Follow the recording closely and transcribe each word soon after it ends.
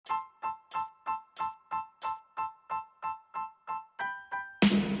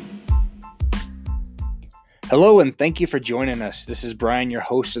Hello and thank you for joining us. This is Brian, your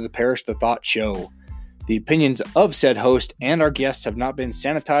host of the Perish the Thought Show. The opinions of said host and our guests have not been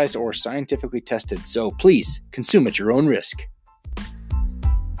sanitized or scientifically tested, so please consume at your own risk.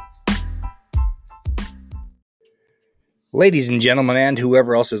 Ladies and gentlemen, and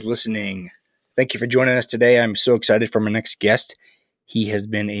whoever else is listening, thank you for joining us today. I'm so excited for my next guest. He has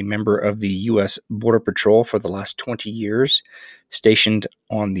been a member of the U.S. Border Patrol for the last 20 years, stationed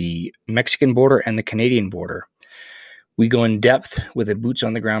on the Mexican border and the Canadian border. We go in depth with a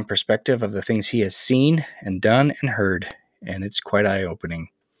boots-on-the-ground perspective of the things he has seen and done and heard, and it's quite eye-opening.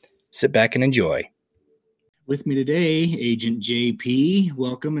 Sit back and enjoy. With me today, Agent JP.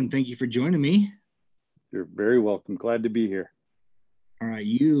 Welcome, and thank you for joining me. You're very welcome. Glad to be here. All right,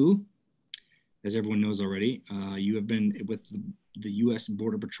 you, as everyone knows already, you have been with the U.S.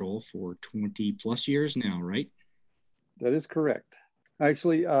 Border Patrol for 20 plus years now, right? That is correct.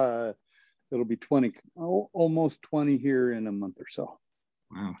 Actually, it'll be 20, almost 20 here in a month or so.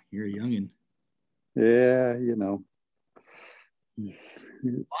 Wow, you're a youngin'. Yeah, you know.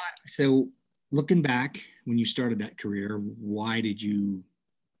 So looking back, when you started that career, what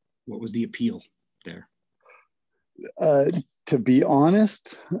was the appeal there? To be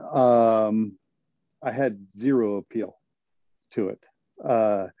honest, I had zero appeal to it.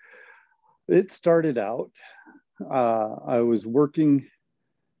 It started out, I was working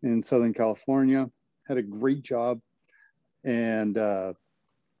in Southern California, had a great job, and I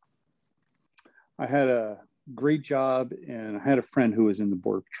had a great job, and I had a friend who was in the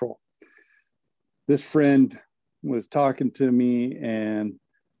Border Patrol. This friend was talking to me and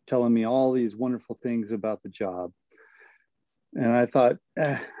telling me all these wonderful things about the job. And I thought,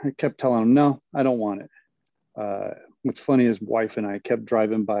 I kept telling him, no, I don't want it. What's funny is wife and I kept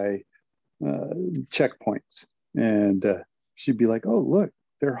driving by checkpoints, and she'd be like, oh, look,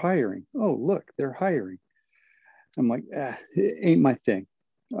 they're hiring. Oh, look, they're hiring. I'm like, it ain't my thing.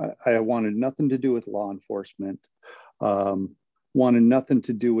 I wanted nothing to do with law enforcement, wanted nothing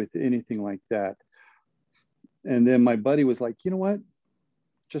to do with anything like that. And then my buddy was like, you know what?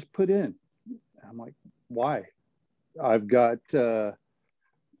 Just put in. I'm like, why? I've got a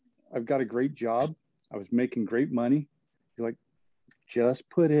great job. I was making great money. He's like, just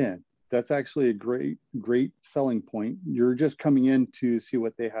put in. That's actually a great selling point. You're just coming in to see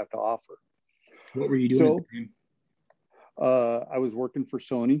what they have to offer. What were you doing at the time? I was working for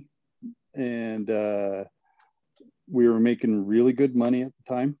Sony, and we were making really good money at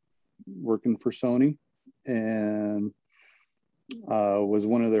the time, working for Sony, and was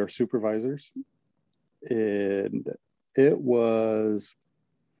one of their supervisors. And it was,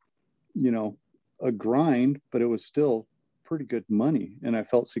 a grind, but it was still pretty good money. And I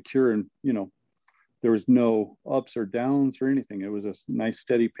felt secure, and, there was no ups or downs or anything. It was a nice,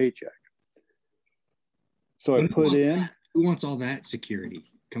 steady paycheck. So I put in. Who wants all that security?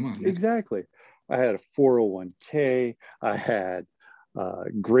 Come on. Exactly. I had a 401k. I had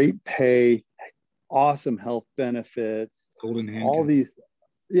great pay, awesome health benefits, golden handcuff. All these.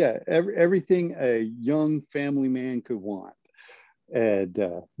 Yeah, everything a young family man could want. And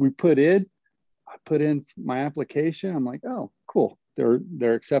I put in my application. I'm like, oh, cool.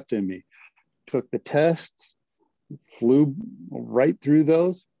 They're accepting me. Took the tests, flew right through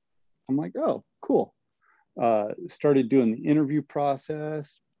those. I'm like, oh, cool. Started doing the interview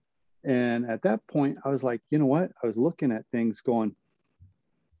process. And at that point, I was like, you know what? I was looking at things going,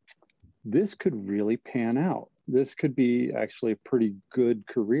 this could really pan out. This could be actually a pretty good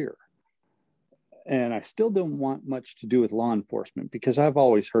career. And I still don't want much to do with law enforcement because I've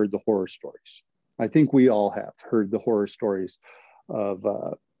always heard the horror stories. I think we all have heard the horror stories of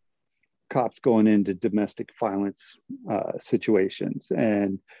cops going into domestic violence situations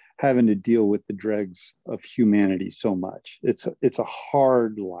and having to deal with the dregs of humanity so much. It's a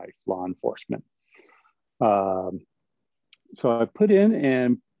hard life, law enforcement. So I put in,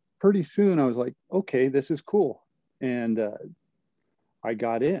 and pretty soon I was like, okay, this is cool. And I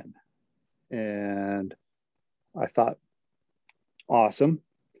got in, and I thought, awesome.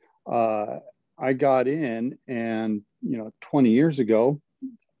 I got in, and 20 years ago,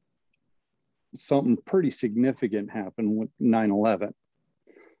 something pretty significant happened with 9/11.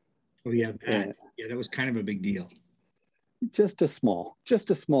 Oh yeah, that was kind of a big deal. Just a small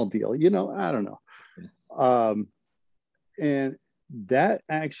deal. I don't know. And that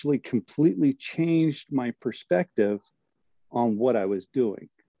actually completely changed my perspective on what I was doing.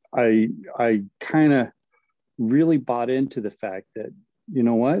 I kind of really bought into the fact that, you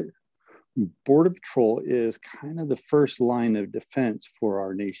know what? Border Patrol is kind of the first line of defense for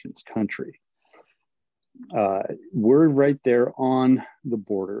our nation's country. We're right there on the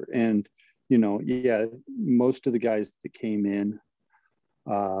border. And, yeah, most of the guys that came in,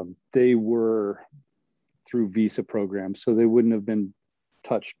 they were through visa programs, so they wouldn't have been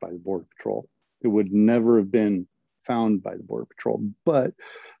touched by the Border Patrol. It would never have been found by the Border Patrol. But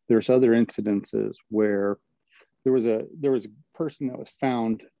there's other incidences where there was a person that was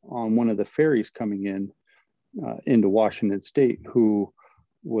found on one of the ferries coming in into Washington State who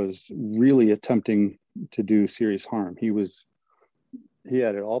was really attempting to do serious harm. He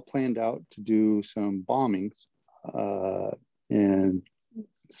had it all planned out to do some bombings and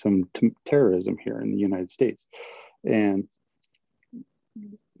some terrorism here in the United States. And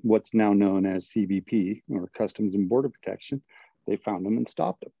what's now known as CBP, or Customs and Border Protection, they found him and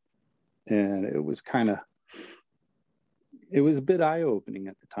stopped him. And it was a bit eye-opening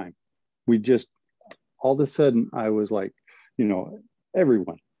at the time. All of a sudden, I was like,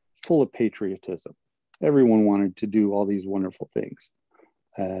 everyone full of patriotism. Everyone wanted to do all these wonderful things.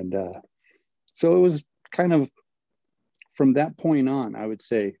 And so it was kind of, from that point on, I would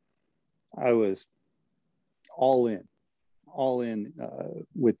say I was all in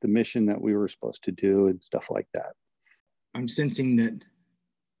with the mission that we were supposed to do and stuff like that. I'm sensing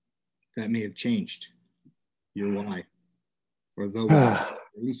that may have changed your why, or at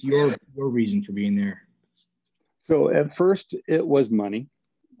least your reason for being there. So at first it was money.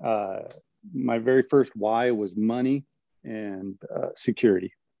 My very first why was money and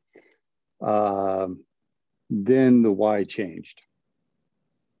security. Then the why changed.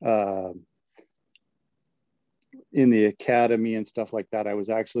 In the academy and stuff like that, I was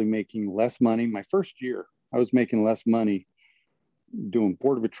actually making less money. My first year, I was making less money doing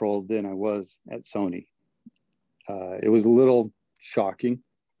Border Patrol than I was at Sony. It was a little shocking,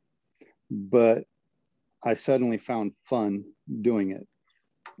 but I suddenly found fun doing it.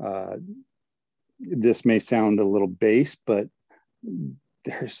 This may sound a little base, but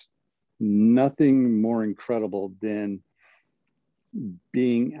there's nothing more incredible than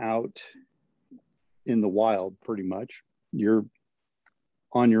being out in the wild. Pretty much, you're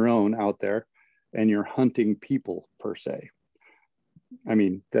on your own out there and you're hunting people, per se. I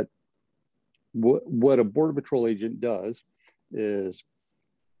mean, that what a Border Patrol agent does is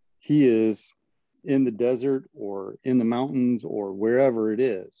he is in the desert or in the mountains or wherever it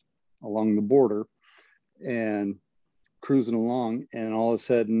is along the border and cruising along, and all of a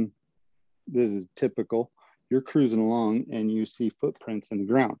sudden, this is typical, you're cruising along and you see footprints in the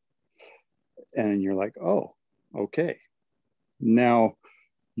ground and you're like, oh, okay. Now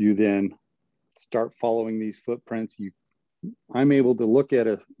you then start following these footprints. I'm able to look at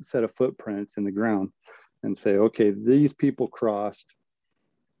a set of footprints in the ground and say, okay, these people crossed.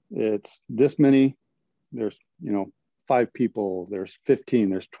 It's this many. There's, 5 people. There's 15.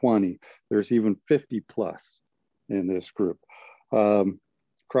 There's 20. There's even 50 plus in this group.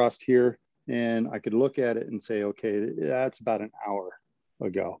 Crossed here, and I could look at it and say, okay, that's about an hour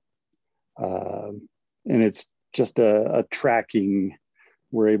ago. And it's just a tracking.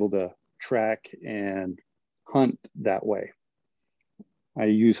 We're able to track and hunt that way. I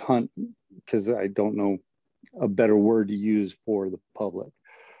use hunt because I don't know a better word to use for the public,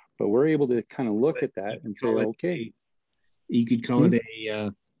 but we're able to kind of look at that and say, okay. You could call it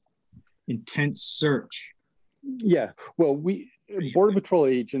a intense search. Yeah. Well, Border Patrol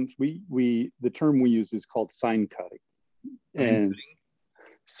agents, the term we use is called sign cutting.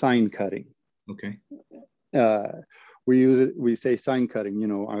 Sign cutting. Okay. We use it. We say sign cutting.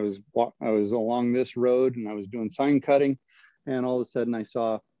 I was along this road and I was doing sign cutting, and all of a sudden I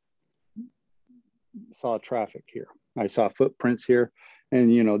saw traffic here. I saw footprints here,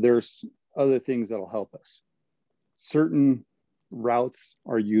 and there's other things that'll help us. Certain routes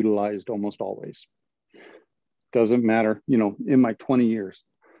are utilized almost always. Doesn't matter. In my 20 years,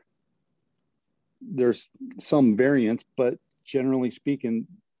 there's some variants, but generally speaking,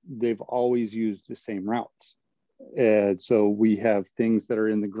 they've always used the same routes. And so we have things that are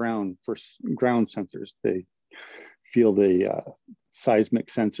in the ground for ground sensors. They feel the seismic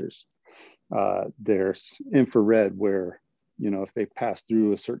sensors. There's infrared where, if they pass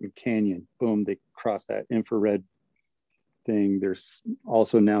through a certain canyon, boom, they cross that infrared thing. There's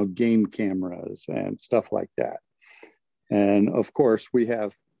also now game cameras and stuff like that. And of course, we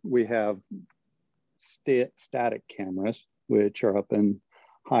have static cameras, which are up in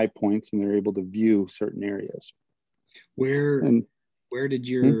high points and they're able to view certain areas. Where did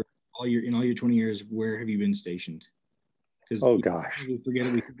in all your 20 years, where have you been stationed? Because gosh, we forget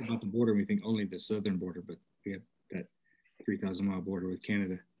it. We think about the border. We think only the southern border, but we have that 3,000-mile border with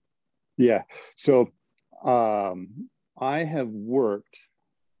Canada. Yeah. So I have worked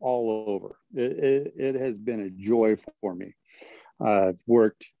all over. It has been a joy for me. I've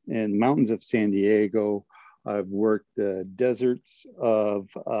worked in the mountains of San Diego. I've worked the deserts of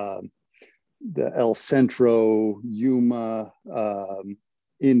the El Centro, Yuma,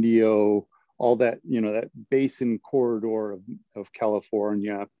 Indio, all that, that basin corridor of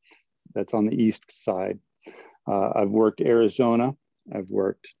California that's on the east side. I've worked Arizona. I've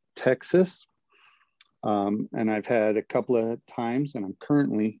worked Texas. And I've had a couple of times, and I'm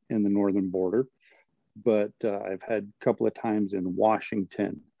currently in the northern border, but I've had a couple of times in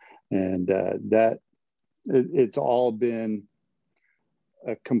Washington. And it's all been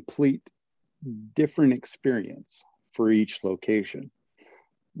a complete different experience for each location.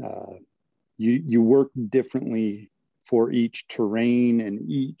 You work differently for each terrain, and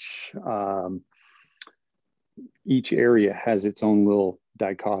each area has its own little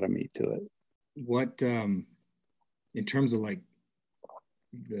dichotomy to it. What in terms of like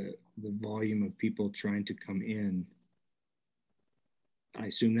the volume of people trying to come in, I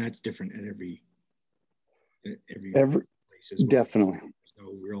assume that's different at every place as well. Definitely.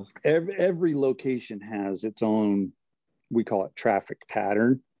 No real every location has its own, we call it traffic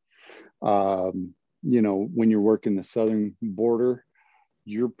pattern. When you're working the southern border,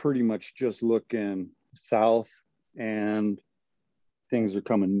 you're pretty much just looking south and things are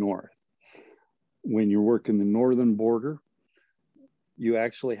coming north. When you're working the northern border, you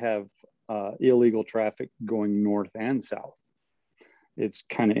actually have illegal traffic going north and south. It's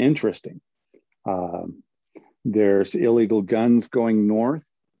kind of interesting. There's illegal guns going north.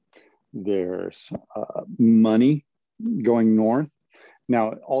 There's money going north.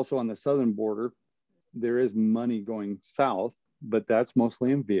 Now, also on the southern border, there is money going south, but that's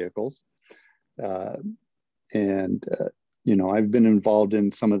mostly in vehicles. I've been involved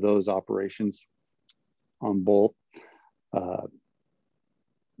in some of those operations on both.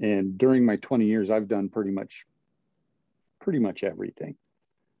 And during my 20 years, I've done pretty much everything.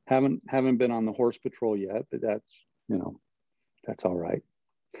 Haven't been on the horse patrol yet, but that's all right.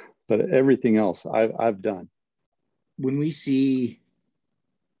 But everything else I've done. When we see,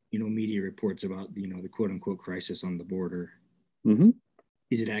 media reports about, the quote unquote crisis on the border, mm-hmm.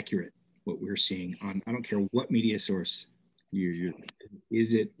 Is it accurate what we're seeing on, I don't care what media source you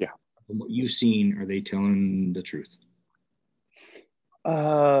is it? Yeah. From what you've seen, are they telling the truth?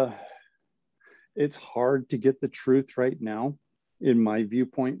 It's hard to get the truth right now, in my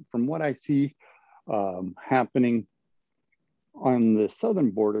viewpoint. From what I see happening on the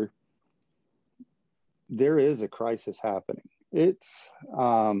southern border, there is a crisis happening. It's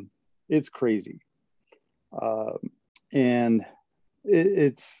crazy. And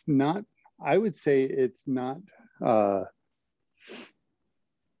it's not, I would say it's not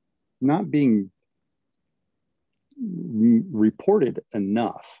being reported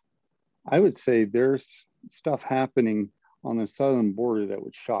enough. I would say there's stuff happening on the southern border that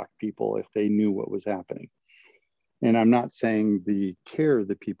would shock people if they knew what was happening. And I'm not saying the care of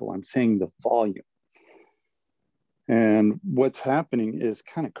the people, I'm saying the volume. And what's happening is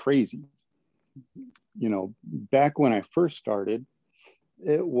kind of crazy. Back when I first started,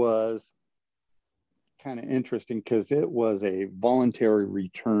 it was kind of interesting because it was a voluntary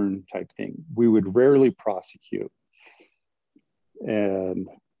return type thing. We would rarely prosecute. And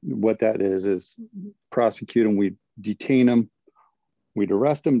what that is prosecute them. We'd detain them. We'd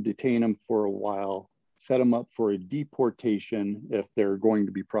arrest them, detain them for a while, set them up for a deportation if they're going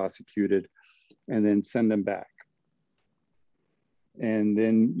to be prosecuted, and then send them back. And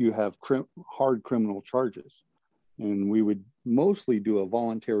then you have hard criminal charges. And we would mostly do a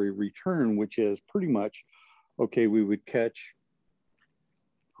voluntary return, which is pretty much, okay, we would catch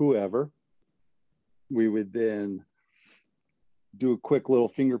whoever. We would then do a quick little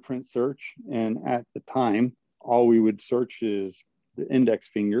fingerprint search. And at the time, all we would search is the index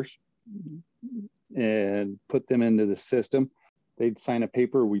fingers and put them into the system. They'd sign a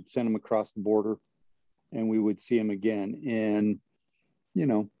paper, we'd send them across the border, and we would see them again in,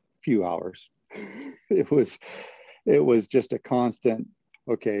 few hours. It was just a constant,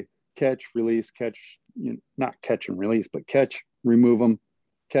 okay, catch, release, catch, not catch and release, but catch, remove them,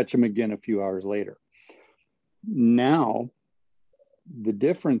 catch them again a few hours later. Now, the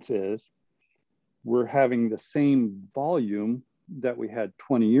difference is we're having the same volume that we had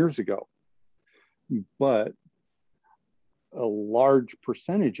 20 years ago, but a large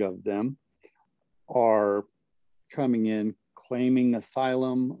percentage of them are coming in claiming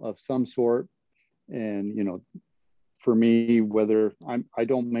asylum of some sort. And, for me, whether I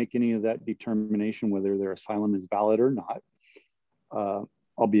don't make any of that determination, whether their asylum is valid or not.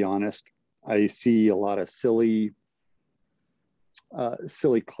 I'll be honest. I see a lot of silly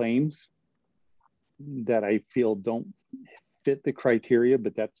claims that I feel don't fit the criteria,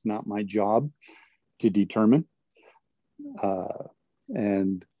 but that's not my job to determine.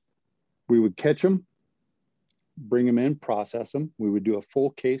 And we would catch them, bring them in, process them. We would do a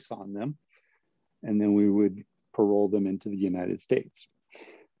full case on them, and then we would parole them into the United States.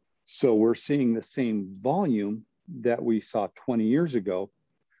 So we're seeing the same volume that we saw 20 years ago,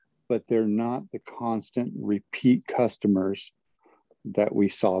 but they're not the constant repeat customers that we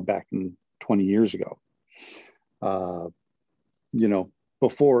saw back in 20 years ago. You know,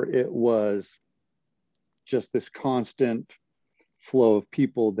 before it was just this constant flow of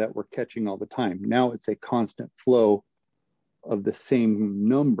people that we're catching all the time. Now it's a constant flow of the same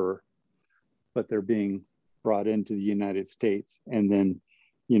number, but they're being brought into the United States. And then,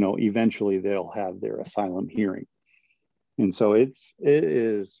 you know, eventually they'll have their asylum hearing. And so it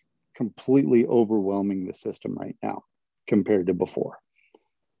is completely overwhelming the system right now compared to before.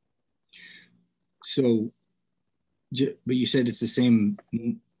 So, but you said it's the same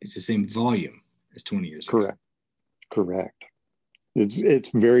volume as 20 years ago. Correct. It's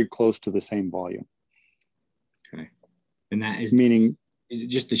very close to the same volume. Okay. And that is meaning, is it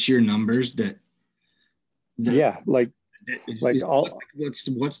just the sheer numbers that yeah, what's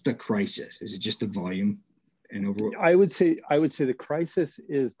the crisis? Is it just the volume and overall? I would say the crisis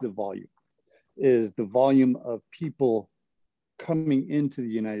is the volume of people coming into the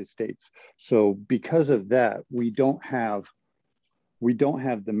United States. So because of that, we don't have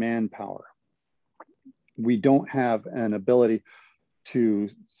the manpower. We don't have an ability to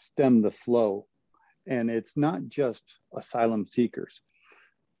stem the flow. And it's not just asylum seekers.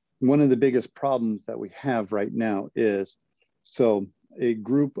 One of the biggest problems that we have right now is, so a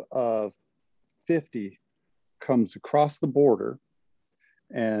group of 50 comes across the border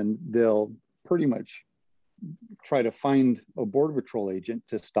and they'll pretty much try to find a Border Patrol agent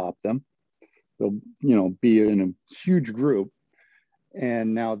to stop them. They'll, you know, be in a huge group.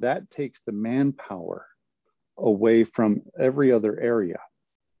 And now that takes the manpower away from every other area.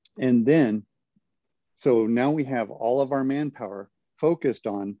 And then, so now we have all of our manpower focused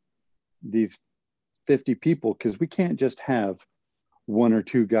on these 50 people, because we can't just have one or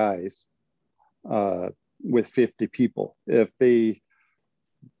two guys with 50 people. If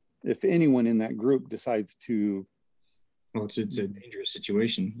anyone in that group decides to, well, it's a dangerous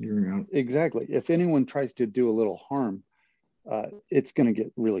situation. You're out. Exactly. If anyone tries to do a little harm, it's going to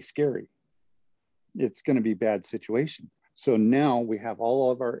get really scary. It's going to be a bad situation. So now we have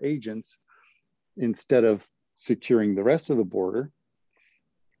all of our agents, instead of securing the rest of the border,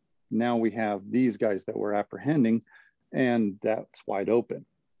 now we have these guys that we're apprehending, and that's wide open.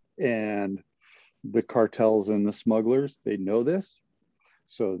 And the cartels and the smugglers, they know this.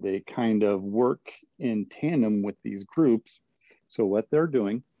 So they kind of work in tandem with these groups. So what they're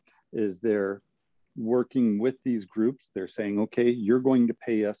doing is they're working with these groups. They're saying, okay, you're going to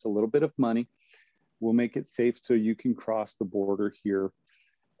pay us a little bit of money. We'll make it safe so you can cross the border here.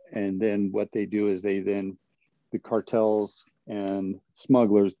 And then what they do is the cartels and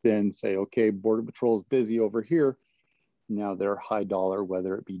smugglers then say, okay, Border Patrol is busy over here. Now they're high dollar,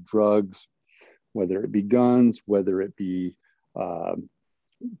 whether it be drugs, whether it be guns, whether it be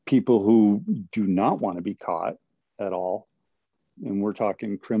people who do not want to be caught at all. And we're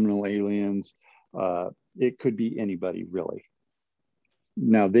talking criminal aliens. It could be anybody, really.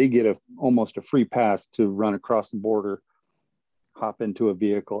 Now they get almost a free pass to run across the border, hop into a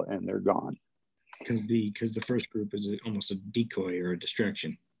vehicle, and they're gone. Because the first group is almost a decoy or a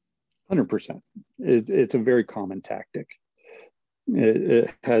distraction. 100%. It's a very common tactic.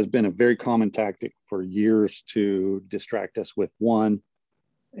 It has been a very common tactic for years to distract us with one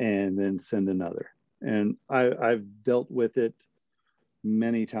and then send another. And I've dealt with it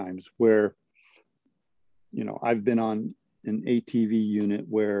many times where, you know, I've been on an ATV unit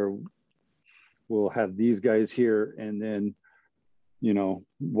where we'll have these guys here, and then, you know,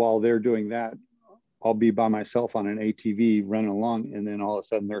 while they're doing that, I'll be by myself on an ATV running along, and then all of a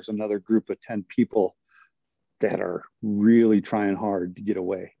sudden there's another group of 10 people that are really trying hard to get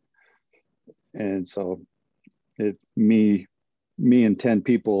away. And so me and 10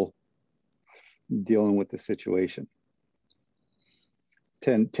 people dealing with the situation.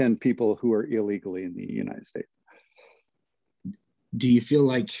 10 people who are illegally in the United States. Do you feel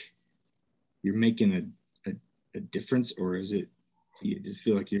like you're making a difference, or do you just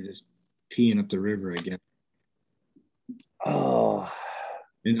feel like you're just peeing up the river, I guess? Oh.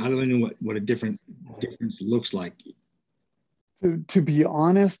 And I don't know what a difference looks like. To be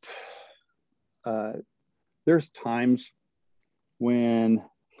honest, there's times when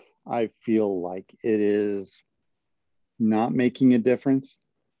I feel like it is not making a difference.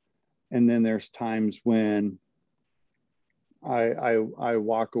 And then there's times when I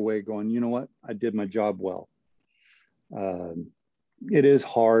walk away going, you know what? I did my job well. Um, it is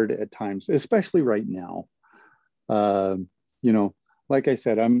hard at times, especially right now. Um, you know, like I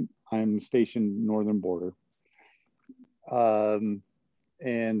said, I'm stationed northern border, um,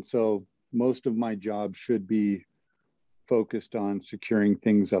 and so most of my job should be focused on securing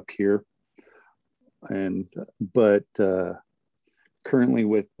things up here. And but currently,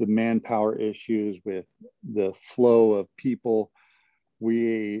 with the manpower issues, with the flow of people,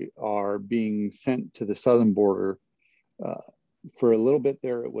 we are being sent to the southern border. Uh, for a little bit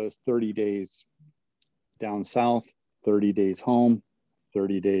there, it was 30 days down south, 30 days home,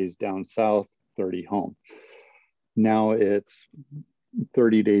 30 days down south, 30 home. Now it's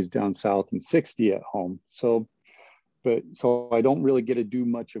 30 days down south and 60 at home. So I don't really get to do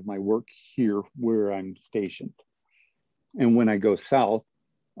much of my work here where I'm stationed. And when I go south,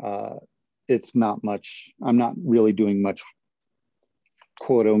 uh, it's not much, I'm not really doing much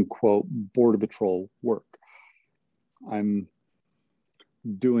quote unquote border patrol work. I'm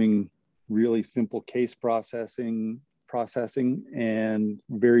doing really simple case processing and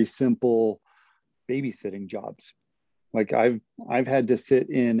very simple babysitting jobs. Like I've had to sit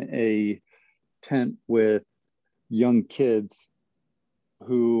in a tent with young kids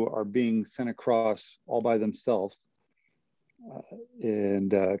who are being sent across all by themselves,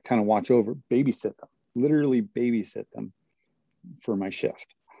 and kind of watch over, babysit them, literally babysit them for my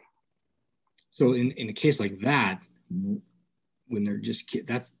shift. So in a case like that, when they're just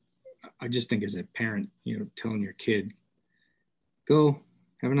that's, I just think as a parent, telling your kid, go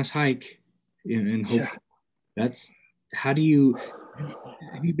have a nice hike, and hope. Yeah. That's, how do you,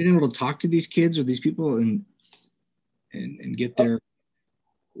 have you been able to talk to these kids or these people and get their,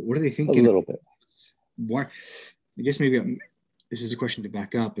 what are they A thinking? little bit. Why, I guess maybe this is a question to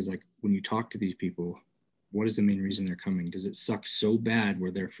back up, is like, when you talk to these people, what is the main reason they're coming? Does it suck so bad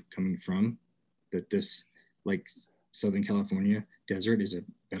where they're coming from that this, like, Southern California desert is a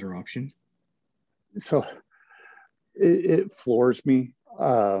better option? So it floors me.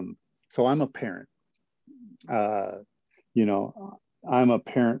 So I'm a parent. Uh, you know, I'm a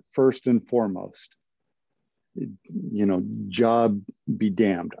parent first and foremost. Job be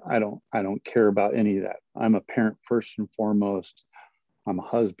damned. I don't care about any of that. I'm a parent first and foremost. I'm a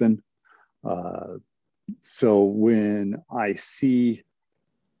husband. Uh, so when I see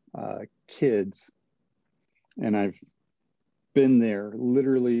kids, and I've been there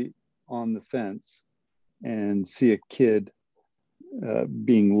literally on the fence, and see a kid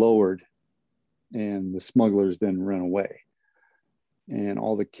being lowered, and the smugglers then run away, and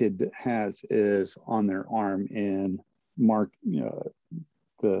all the kid has is on their arm and mark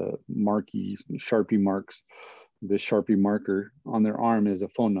the marquee Sharpie marks, the Sharpie marker on their arm is a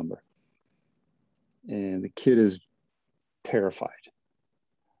phone number, and the kid is terrified.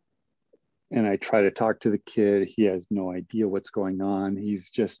 And I try to talk to the kid. He has no idea what's going on. He's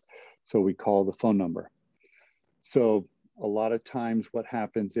just, so we call the phone number. So a lot of times what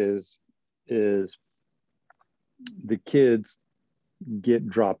happens is the kids get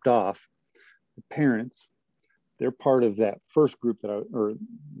dropped off. The parents, they're part of that first group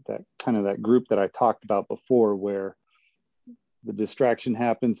that group that I talked about before, where the distraction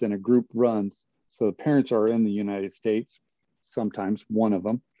happens and a group runs. So the parents are in the United States, sometimes one of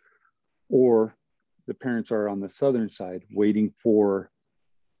them, or the parents are on the southern side waiting for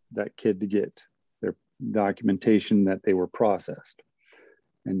that kid to get their documentation that they were processed.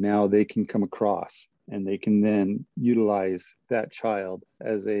 And now they can come across, and they can then utilize that child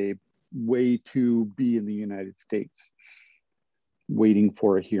as a way to be in the United States, waiting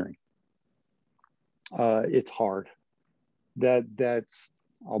for a hearing. It's hard. That's,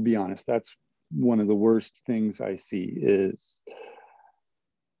 I'll be honest, that's one of the worst things I see, is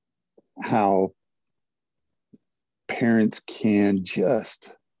how parents can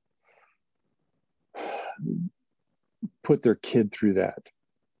just put their kid through that.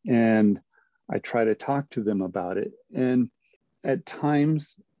 And I try to talk to them about it. And at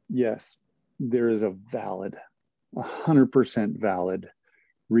times, yes, there is a valid, 100% valid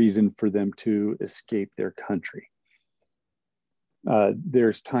reason for them to escape their country.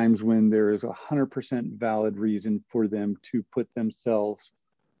 There's times when there is 100% valid reason for them to put themselves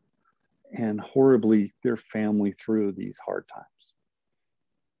and horribly their family through these hard times.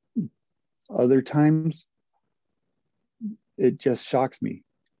 Other times, it just shocks me.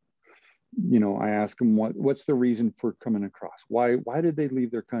 I ask them, what's the reason for coming across? Why did they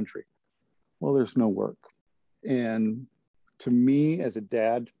leave their country? Well, there's no work. And to me as a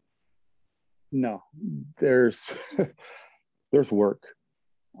dad, no, there's there's work.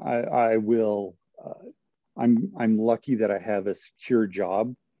 I will I'm lucky that I have a secure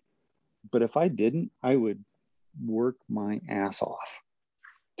job, but if I didn't, I would work my ass off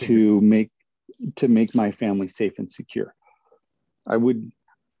to make my family safe and secure. I would,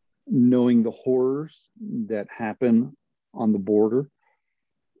 knowing the horrors that happen on the border,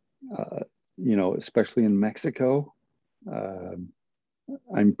 uh, especially in Mexico. Uh,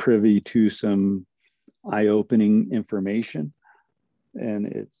 I'm privy to some eye-opening information,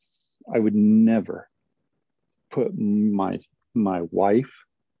 and I would never put my wife,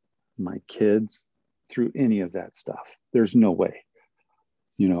 my kids through any of that stuff. There's no way.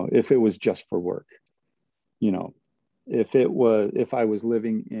 If it was just for work, you know, if I was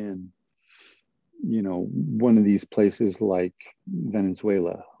living in, one of these places like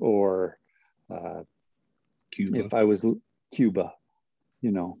Venezuela, or Cuba. if I was Cuba,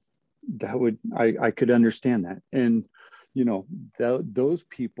 you know, I could understand that. And, those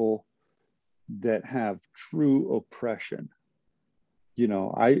people that have true oppression,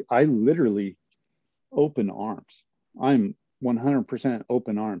 I literally open arms. I'm 100%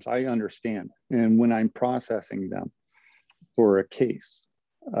 open arms. I understand. And when I'm processing them for a case,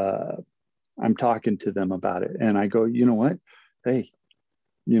 I'm talking to them about it. And I go, you know what? Hey,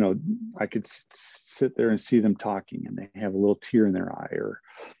 I could sit there and see them talking, and they have a little tear in their eye, or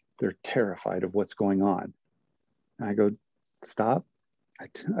they're terrified of what's going on. And I go, stop.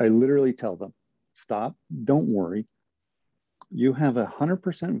 I literally tell them, stop. Don't worry. You have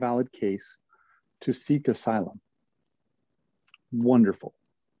 100% valid case to seek asylum. Wonderful.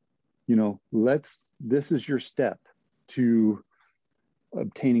 This is your step to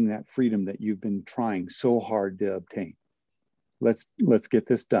obtaining that freedom that you've been trying so hard to obtain. Let's get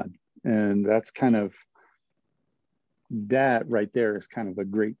this done. And that right there is kind of a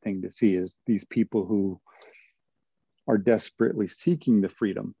great thing to see, is these people who are desperately seeking the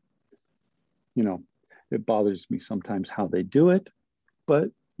freedom. It bothers me sometimes how they do it,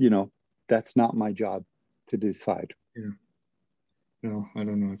 but that's not my job to decide. Yeah. No, I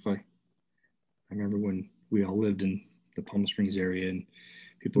don't know if I remember when we all lived in the Palm Springs area, and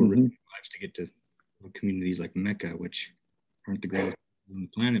people were risking their lives to get to communities like Mecca, which aren't the greatest on the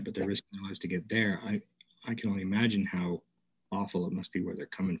planet, but they're risking their lives to get there. I can only imagine how awful it must be where they're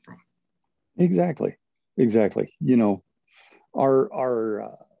coming from. Exactly.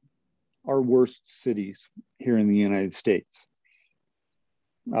 Our worst cities here in the United States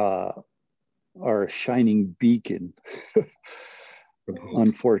are a shining beacon.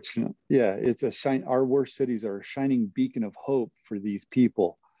 Unfortunately, yeah, our worst cities are a shining beacon of hope for these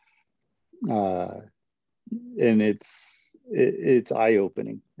people, and it's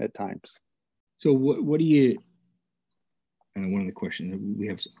eye-opening at times. So what do you? One of the questions, we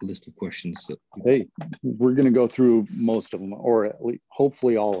have a list of questions. Hey, we're going to go through most of them, or at least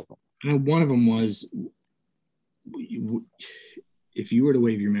hopefully all of them. And one of them was, if you were to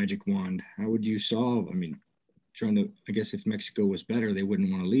wave your magic wand, how would you solve? I mean, I guess if Mexico was better, they wouldn't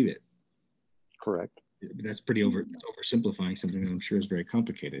want to leave it. Correct. That's oversimplifying something that I'm sure is very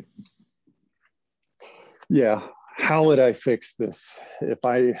complicated. Yeah. How would I fix this?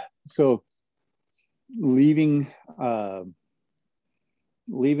 Leaving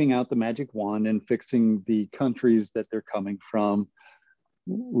out the magic wand and fixing the countries that they're coming from,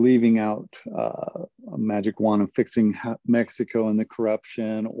 leaving out a magic wand and fixing Mexico and the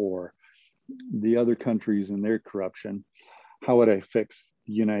corruption, or the other countries and their corruption. How would I fix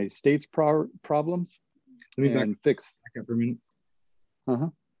the United States problems? Let me back up for a minute.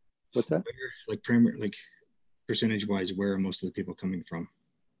 What's that? Like percentage wise, where are most of the people coming from?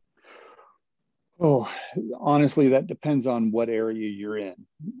 Oh, honestly, that depends on what area you're in.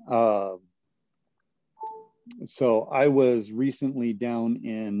 So I was recently down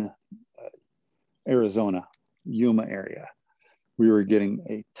in Arizona, Yuma area. We were getting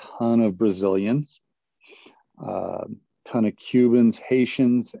a ton of Brazilians, ton of Cubans,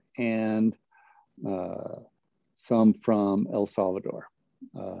 Haitians, and some from El Salvador.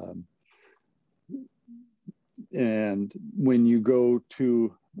 And when you go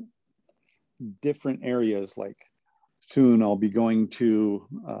to different areas, like soon I'll be going to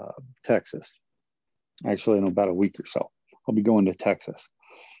Texas. Actually, in about a week or so, I'll be going to Texas.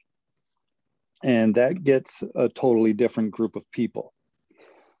 And that gets a totally different group of people.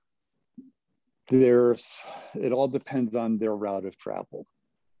 It all depends on their route of travel.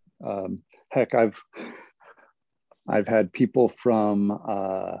 Heck, I've had people from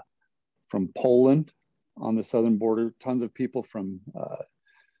Poland on the southern border, tons of people from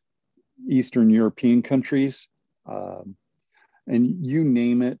Eastern European countries, and you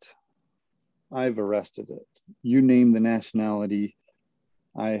name it, I've arrested it. You name the nationality,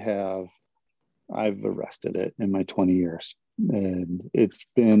 I have I've arrested it in my 20 years, and it's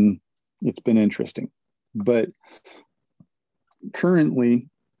been interesting. But currently,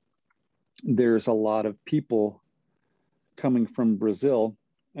 there's a lot of people coming from Brazil,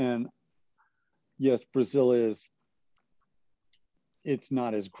 and yes, Brazil is, it's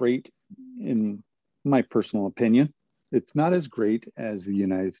not as great, in my personal opinion. It's not as great as the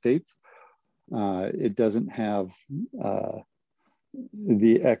United States. It doesn't have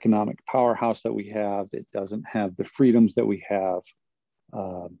the economic powerhouse that we have. It doesn't have the freedoms that we have.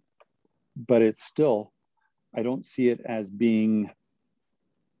 Uh, but it's still, I don't see it as being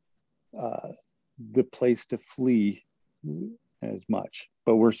the place to flee as much.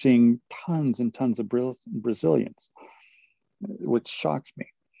 But we're seeing tons and tons of Brazilians, which shocks me.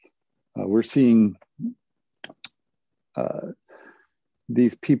 We're seeing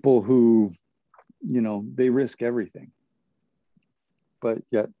these people who, they risk everything, but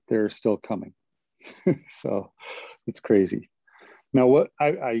yet they're still coming. So it's crazy. Now, what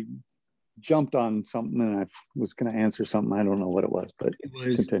I jumped on something, and I was going to answer something. I don't know what it was, but It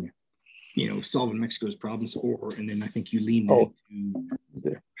was, continue. Solving Mexico's problems, and then I think you leaned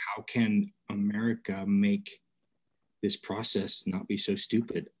into how can America make this process not be so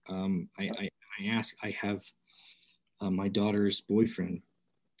stupid. I have my daughter's boyfriend,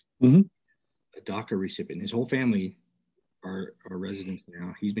 Mm-hmm. a DACA recipient. His whole family are residents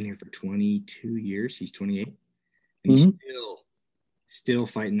now. He's been here for 22 years. He's 28, and he's still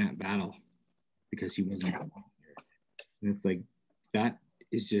fighting that battle because he wasn't here. And it's like, that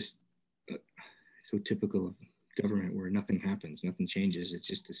is just so typical of government, where nothing happens, nothing changes. It's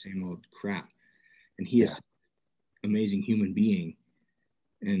just the same old crap. And he is an amazing human being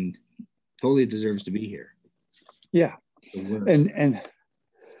and totally deserves to be here. Yeah. And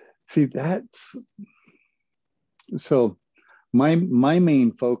see, that's, so my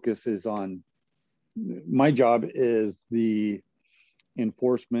main focus is on, my job is the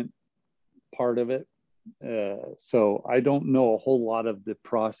enforcement part of it. So I don't know a whole lot of the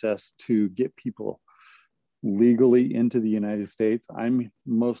process to get people legally into the United States. I'm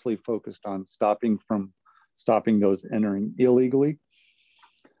mostly focused on stopping those entering illegally.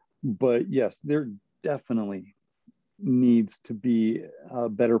 But yes, there definitely needs to be a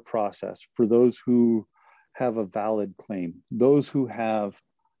better process for those who have a valid claim, those who have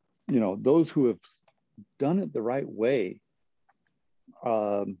done it the right way.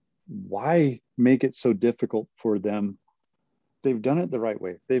 Why make it so difficult for them? They've done it the right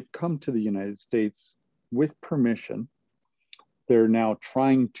way. They've come to the United States with permission. They're now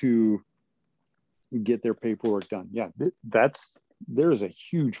trying to get their paperwork done. Yeah, there's a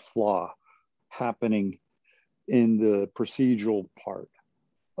huge flaw happening in the procedural part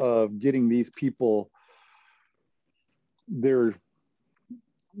of getting these people their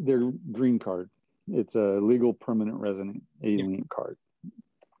green card. It's a legal permanent resident alien card.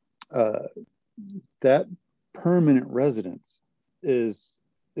 That permanent residence is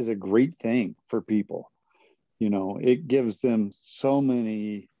a great thing for people. It gives them so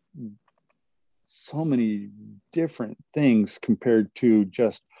many different things compared to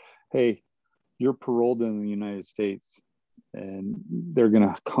just, hey, you're paroled in the United States, and they're going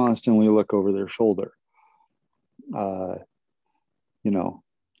to constantly look over their shoulder. I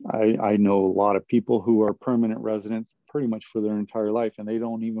know a lot of people who are permanent residents pretty much for their entire life, and they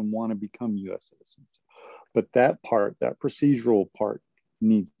don't even want to become U.S. citizens. But that procedural part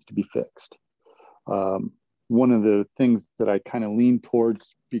needs to be fixed. One of the things that I kind of lean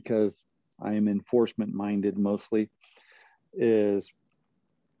towards, because I am enforcement minded mostly, is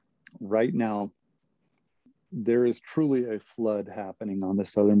right now there is truly a flood happening on the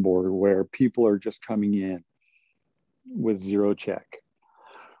southern border where people are just coming in with zero check.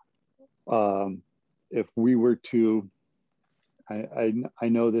 If we were to, I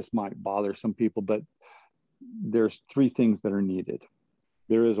know this might bother some people, but there's three things that are needed.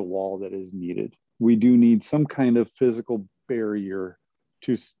 There is a wall that is needed. We do need some kind of physical barrier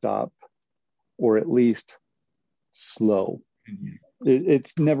to stop, or at least slow. Mm-hmm.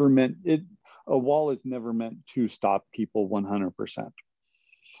 A wall is never meant to stop people 100%.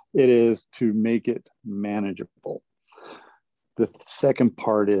 It is to make it manageable. The second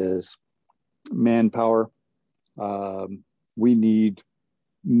part is manpower. We need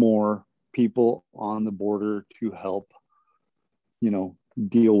more people on the border to help,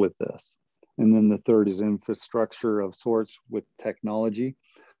 deal with this. And then the third is infrastructure of sorts with technology.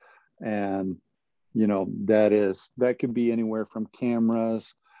 And, that could be anywhere from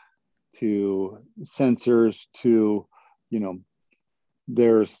cameras to sensors to,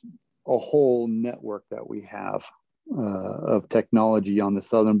 there's a whole network that we have of technology on the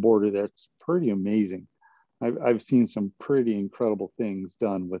southern border that's pretty amazing. I've seen some pretty incredible things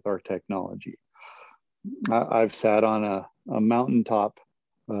done with our technology. I've sat on a mountaintop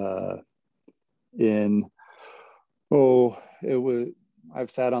in, oh, it was,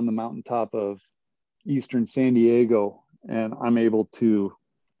 I've sat on the mountaintop of eastern San Diego, and I'm able to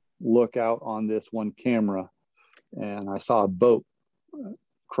look out on this one camera, and I saw a boat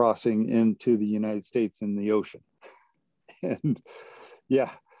crossing into the United States in the ocean. And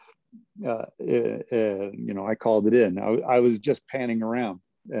yeah, I called it in. I was just panning around,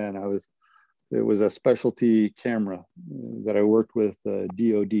 and it was a specialty camera that I worked with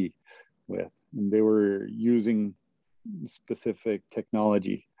DOD with, and they were using specific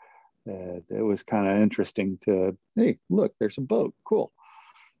technology. It was kind of interesting to, hey, look, there's a boat, cool.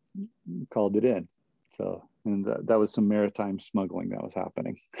 Called it in. So, and that was some maritime smuggling that was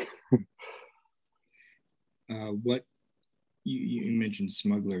happening. What you mentioned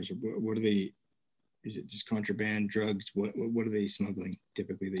smugglers. What are they? Is it just contraband, drugs? What are they smuggling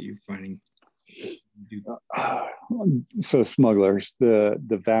typically that you're finding? So smugglers,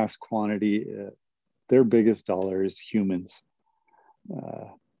 the vast quantity, their biggest dollar is humans,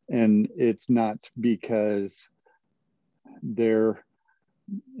 and it's not because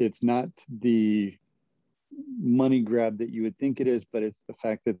it's not the money grab that you would think it is, but it's the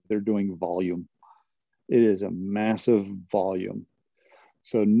fact that they're doing volume. It is a massive volume.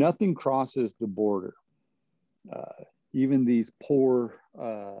 So nothing crosses the border. Even these poor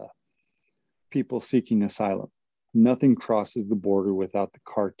people seeking asylum, nothing crosses the border without the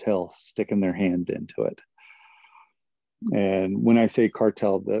cartel sticking their hand into it. And when I say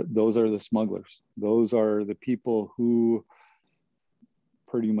cartel, those are the smugglers. Those are the people who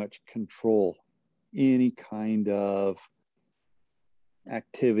pretty much control any kind of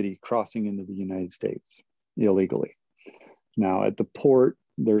activity crossing into the United States illegally. Now at the port,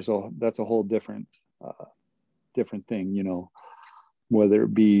 that's a whole different thing, whether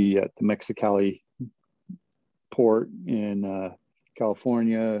it be at the Mexicali port in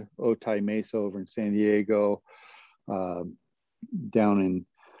California, Otay Mesa over in San Diego, down in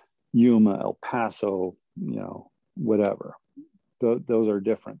Yuma, El Paso, whatever. Those are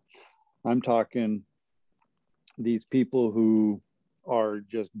different. I'm talking these people who are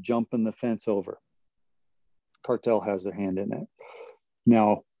just jumping the fence over. Cartel has their hand in it.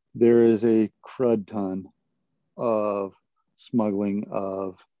 Now, there is a crud ton of smuggling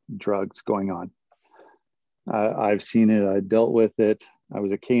of drugs going on. I've seen it. I dealt with it. I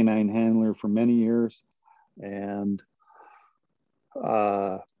was a canine handler for many years, and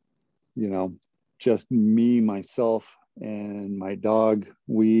just me, myself, and my dog,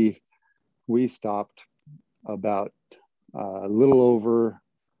 we stopped about a little over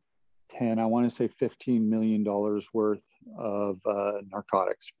 10, I want to say $15 million worth of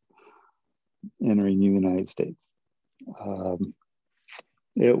narcotics entering the United States.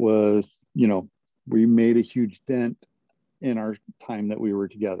 It was, we made a huge dent in our time that we were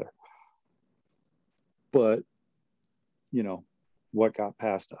together. But, what got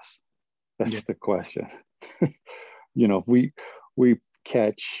past us? That's the question. We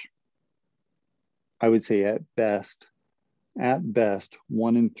catch, I would say at best,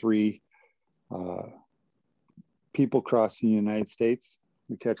 1 in 3 people crossing the United States.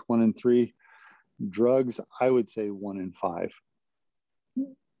 We catch 1 in 3. Drugs, I would say 1 in 5.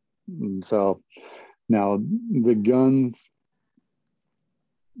 And so now the guns,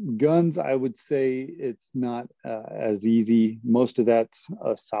 I would say it's not as easy. Most of that's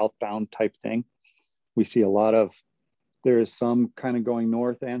a southbound type thing. We see there is some kind of going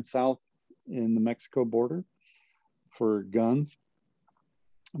north and south in the Mexico border for guns.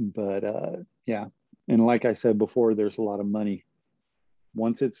 But yeah, and like I said before, there's a lot of money.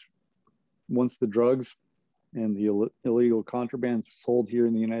 Once the drugs and the illegal contraband is sold here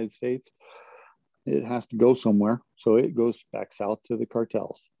in the United States, it has to go somewhere. So it goes back south to the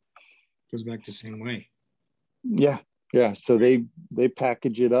cartels. Goes back the same way. Yeah. So they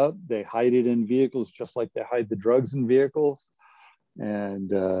package it up. They hide it in vehicles, just like they hide the drugs in vehicles.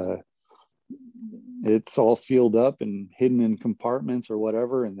 And it's all sealed up and hidden in compartments or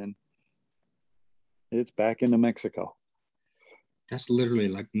whatever. And then it's back into Mexico. That's literally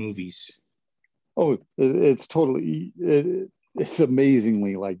like movies. Oh, it's totally, it's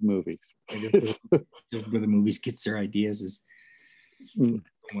amazingly like movies. Where the movies gets their ideas is from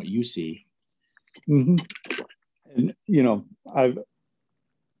what you see. Mm-hmm. And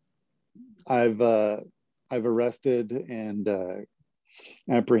I've arrested and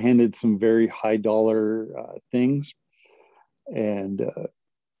apprehended some very high dollar things, and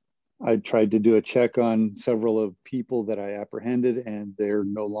I tried to do a check on several of people that I apprehended, and they're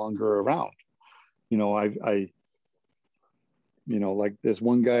no longer around. Like this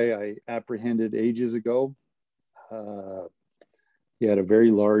one guy I apprehended ages ago. Uh, he had a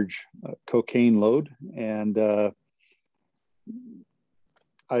very large cocaine load, and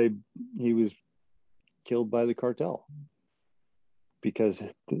he was killed by the cartel because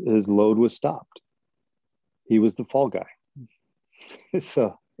his load was stopped. He was the fall guy.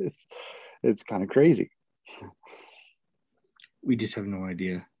 So it's kind of crazy. We just have no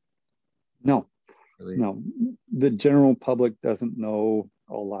idea. No, Really. no, the general public doesn't know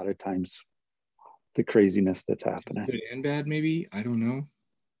a lot of times the craziness that's happening. Good and bad, maybe. I don't know.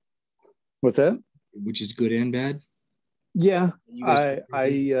 What's that? Which is good and bad. Yeah, You guys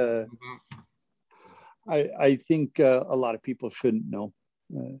I think a lot of people shouldn't know.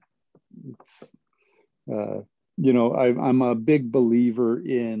 It's, I'm a big believer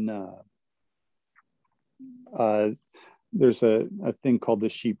in. There's a thing called the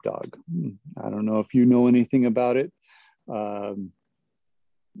sheepdog. I don't know if you know anything about it.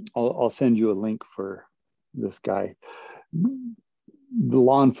 I'll send you a link for this guy. The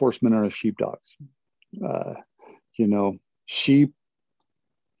law enforcement are sheepdogs. Sheep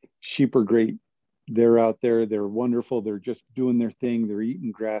are great. They're out there. They're wonderful. They're just doing their thing. They're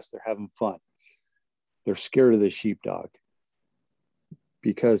eating grass. They're having fun. They're scared of the sheepdog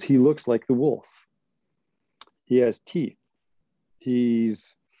because he looks like the wolf. He has teeth.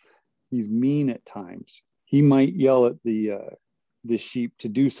 He's mean at times. He might yell at the sheep to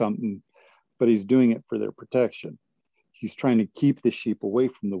do something, but he's doing it for their protection. He's trying to keep the sheep away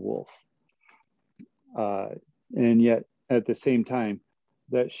from the wolf. And yet, at the same time,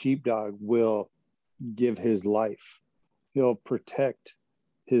 that sheepdog will give his life. He'll protect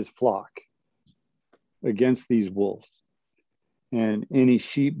his flock against these wolves. And any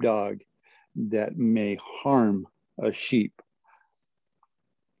sheepdog that may harm a sheep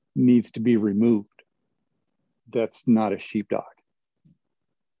needs to be removed. That's not a sheepdog.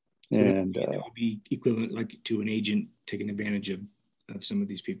 So and that would be equivalent like to an agent taking advantage of some of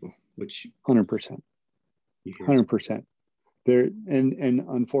these people, which 100%. 100%. There and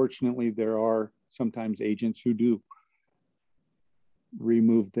unfortunately there are sometimes agents who do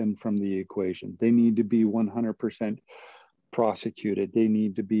remove them from the equation. They need to be 100% prosecuted. They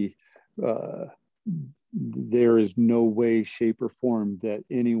need to be there is no way, shape, or form that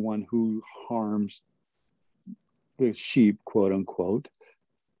anyone who harms the sheep, quote unquote,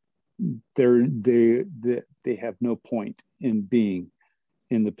 they have no point in being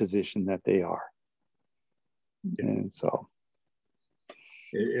in the position that they are. Yeah. And so,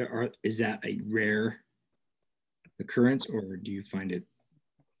 is that a rare occurrence, or do you find it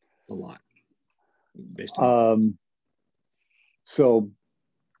a lot? Based on so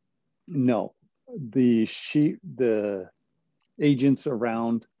no, the agents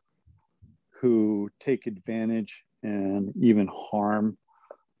around who take advantage and even harm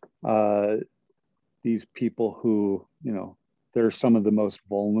these people who, they're some of the most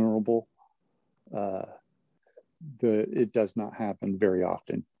vulnerable. It does not happen very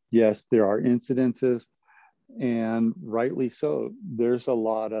often. Yes, there are incidences, and rightly so. There's a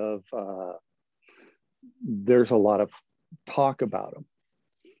lot of talk about them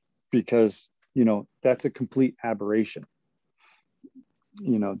because that's a complete aberration.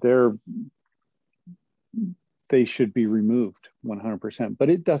 They should be removed 100%, but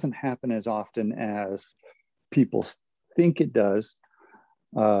it doesn't happen as often as people think it does.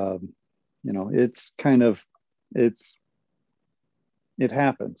 It's kind of, it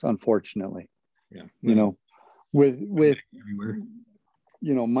happens, unfortunately. Yeah. With everywhere.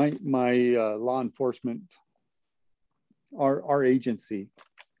 My law enforcement, our agency,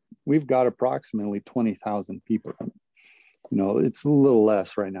 we've got approximately 20,000 people. It's a little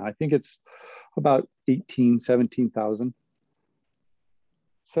less right now. I think it's about 17,000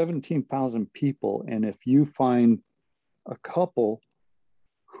 people. And if you find a couple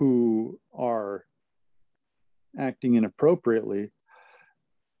who are acting inappropriately,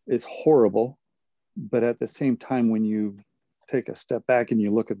 it's horrible. But at the same time, when you take a step back and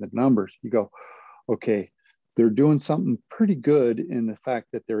you look at the numbers, you go, okay, they're doing something pretty good in the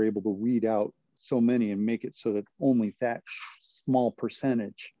fact that they're able to weed out so many and make it so that only that small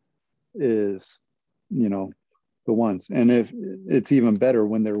percentage is, the ones. And if it's even better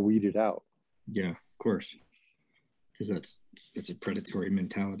when they're weeded out. Yeah, of course. Because that's a predatory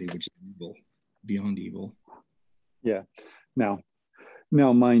mentality, which is evil, beyond evil. Yeah. Now,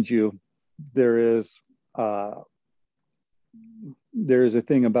 mind you, there is a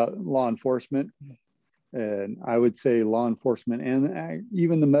thing about law enforcement. And I would say law enforcement and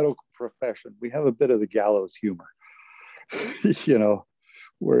even the medical profession, we have a bit of the gallows humor. You know,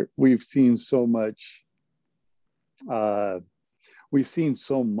 where we've seen so much, we've seen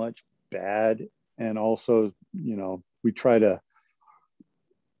so much bad, and also, you know, we try to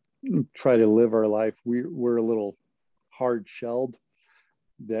live our life. We're a little hard shelled,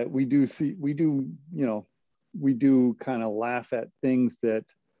 that we do you know, we do kind of laugh at things that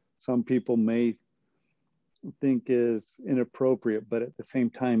some people may think is inappropriate, but at the same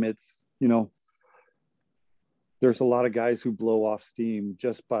time, it's, you know, there's a lot of guys who blow off steam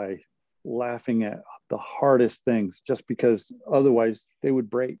just by laughing at the hardest things, just because otherwise they would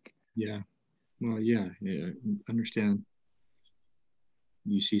break. Yeah. Well, yeah, understand.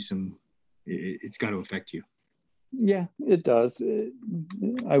 You see it's got to affect you. Yeah, it does.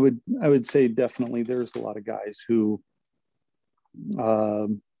 I would say definitely there's a lot of guys who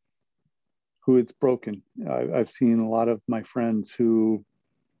it's broken. I've seen a lot of my friends who,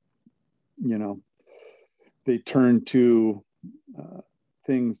 you know, they turn to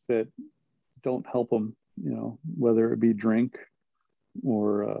things that don't help them, you know, whether it be drink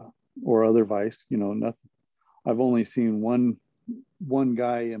or other vice. You know, nothing. I've only seen one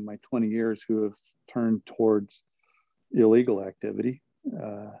guy in my 20 years who has turned towards illegal activity,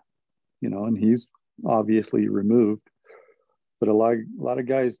 you know, and he's obviously removed. But a lot of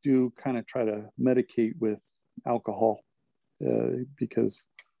guys do kind of try to medicate with alcohol, because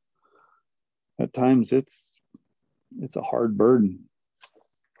at times it's a hard burden.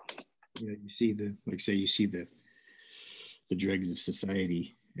 Yeah, you see you see the dregs of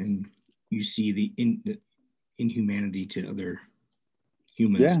society, and you see the inhumanity to other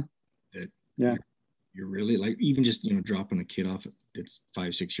humans. Yeah. You're really, like, even just, you know, dropping a kid off that's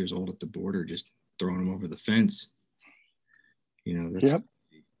 5-6 years old at the border, just throwing him over the fence. You know, that's. Yep.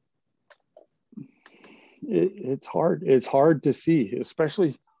 It's hard. It's hard to see,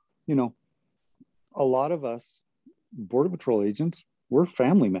 especially, you know, a lot of us Border Patrol agents, we're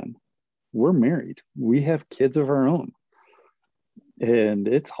family men. We're married. We have kids of our own. And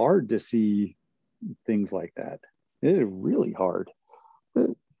it's hard to see things like that. It's really hard. But,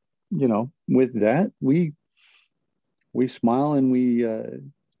 you know, with that, we smile and we go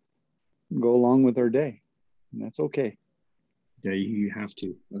along with our day. And that's okay. Yeah, you have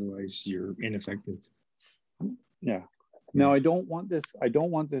to. Otherwise, you're ineffective. Yeah. Now, I don't want this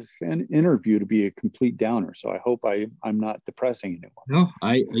interview to be a complete downer. So I hope I'm not depressing anyone. No,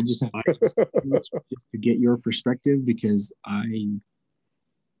 I just to get your perspective, because I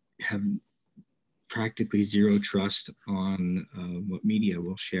have practically zero trust on what media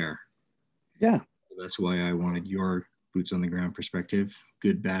will share. Yeah. That's why I wanted your boots on the ground perspective,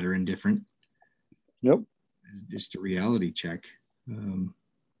 good, bad, or indifferent. Yep. Just a reality check,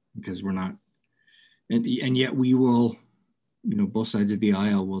 because we're not, and yet we will, you know, both sides of the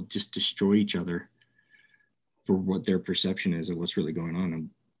aisle will just destroy each other for what their perception is of what's really going on. And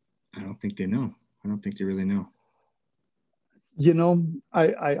I don't think they know. I don't think they really know. You know,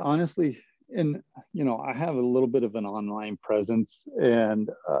 I honestly, and, you know, I have a little bit of an online presence, and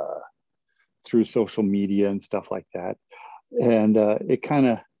through social media and stuff like that. And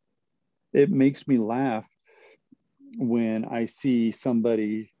it makes me laugh when I see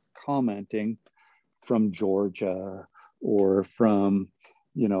somebody commenting from Georgia or from,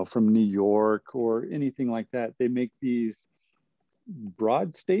 you know, from New York or anything like that. They make these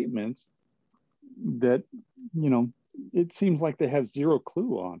broad statements that, you know, it seems like they have zero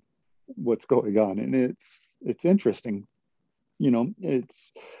clue on what's going on. And it's interesting. You know,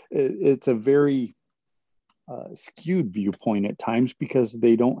 it's a very skewed viewpoint at times, because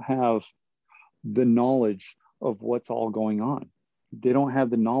they don't have the knowledge of what's all going on. They don't have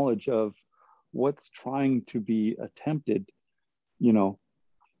the knowledge of what's trying to be attempted. You know,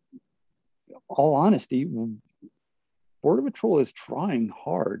 all honesty, Border Patrol is trying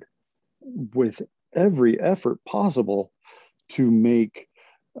hard with every effort possible to make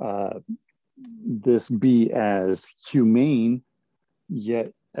this be as humane,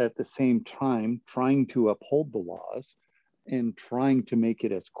 yet at the same time trying to uphold the laws and trying to make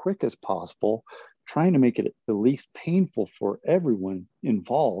it as quick as possible, trying to make it the least painful for everyone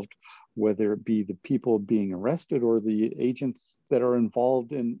involved, whether it be the people being arrested or the agents that are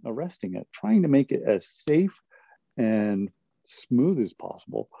involved in arresting it, trying to make it as safe and smooth as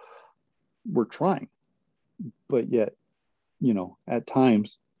possible. We're trying, but yet, you know, at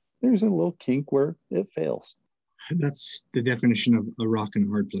times there's a little kink where it fails. That's the definition of a rock and a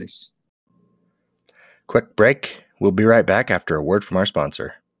hard place. Quick break. We'll be right back after a word from our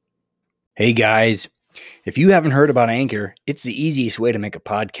sponsor. Hey guys, if you haven't heard about Anchor, it's the easiest way to make a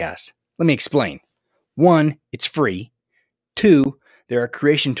podcast. Let me explain. One, it's free. Two, there are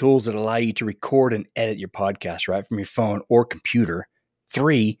creation tools that allow you to record and edit your podcast right from your phone or computer.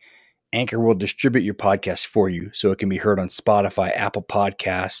 Three, Anchor will distribute your podcast for you so it can be heard on Spotify, Apple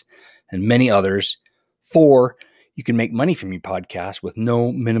Podcasts, and many others. Four, you can make money from your podcast with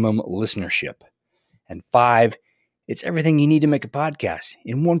no minimum listenership. And five, it's everything you need to make a podcast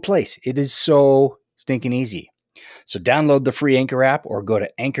in one place. It is so stinking easy. So download the free Anchor app or go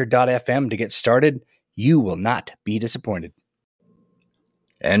to anchor.fm to get started. You will not be disappointed.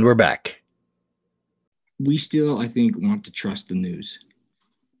 And we're back. We still, I think, want to trust the news.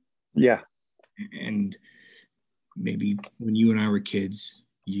 Yeah. And maybe when you and I were kids,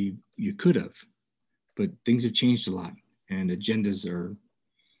 you could have, but things have changed a lot, and agendas are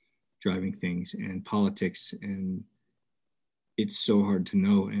driving things, and politics, and it's so hard to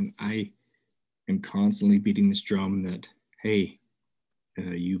know. And I am constantly beating this drum that, hey,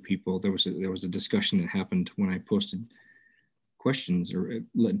 you people, there was a discussion that happened when I posted questions or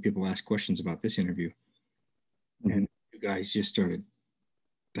letting people ask questions about this interview, and you guys just started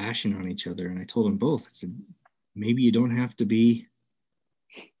bashing on each other. And I told them both, I said, maybe you don't have to be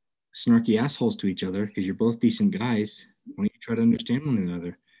snarky assholes to each other because you're both decent guys. Why don't you try to understand one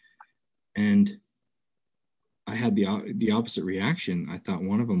another? And I had the opposite reaction. I thought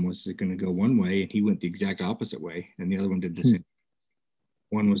one of them was going to go one way, and he went the exact opposite way, and the other one did the same.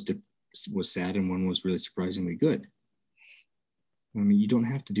 One was sad, and one was really surprisingly good. I mean, you don't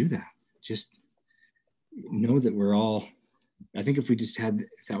have to do that. Just know that we're all. I think if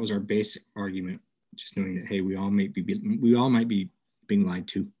that was our base argument, just knowing that, hey, we all might be being lied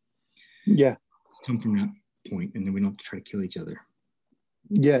to. Yeah. Let's come from that point, and then we don't have to try to kill each other.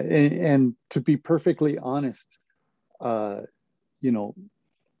 Yeah, and to be perfectly honest, there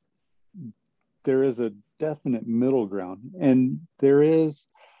is a definite middle ground, and there is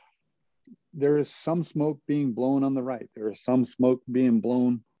some smoke being blown on the right. There is some smoke being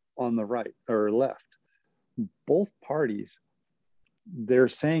blown on the right or left. Both parties, they're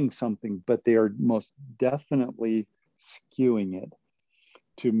saying something, but they are most definitely skewing it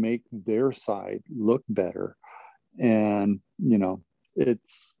to make their side look better. And,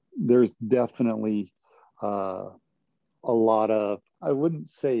 there's definitely a lot of, I wouldn't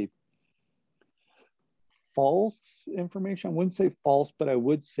say false information. I wouldn't say false, but I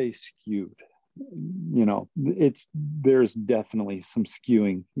would say skewed. There's definitely some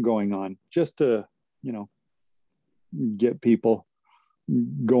skewing going on just to, get people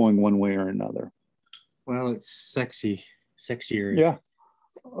going one way or another. Well, it's sexier. Yeah.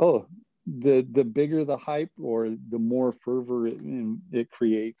 Oh, the bigger the hype or the more fervor it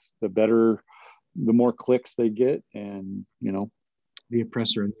creates, the better, the more clicks they get. And, the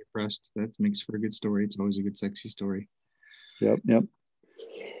oppressor and the oppressed, that makes for a good story. It's always a good, sexy story. Yep.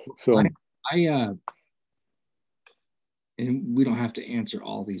 So and we don't have to answer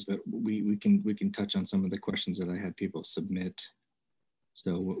all these, but we can touch on some of the questions that I had people submit.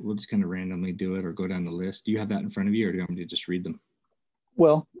 So we'll just kind of randomly do it or go down the list. Do you have that in front of you, or do you want me to just read them?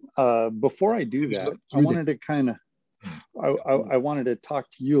 Well, before I do that, I wanted to I wanted to talk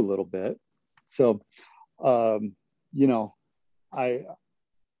to you a little bit. So,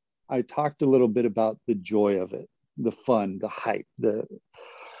 I talked a little bit about the joy of it, the fun, the hype,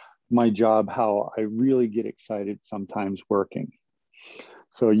 my job, how I really get excited sometimes working.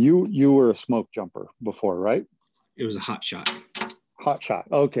 So you were a smoke jumper before, right? It was a hot shot. Hot shot.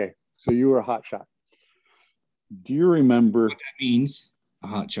 Okay. So you were a hot shot. Do you remember what that means? A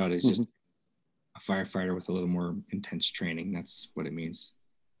hot shot is just a firefighter with a little more intense training. That's what it means.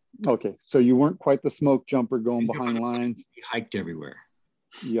 Okay. So you weren't quite the smoke jumper going behind lines. You hiked everywhere.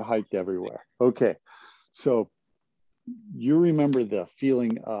 Okay. So you remember the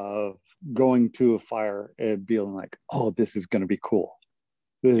feeling of going to a fire and being like, oh, this is going to be cool.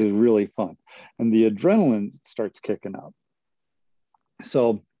 This is really fun. And the adrenaline starts kicking up.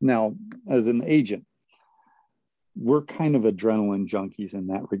 So now, as an agent, we're kind of adrenaline junkies in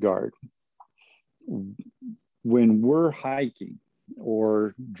that regard. When we're hiking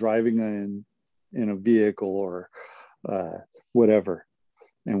or driving in a vehicle or whatever,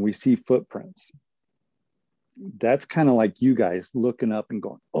 and we see footprints, that's kind of like you guys looking up and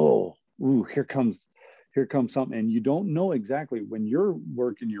going, oh, ooh, here comes something. And you don't know exactly, when you're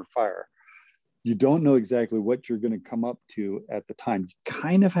working your fire, you don't know exactly what you're going to come up to at the time. You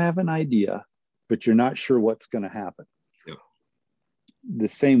kind of have an idea, but you're not sure what's going to happen. Yep. The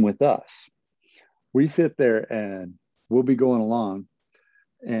same with us. We sit there and we'll be going along,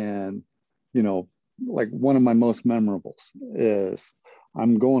 and, like one of my most memorables is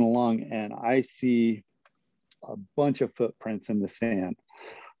I'm going along and I see a bunch of footprints in the sand,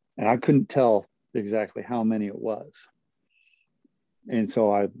 and I couldn't tell exactly how many it was. And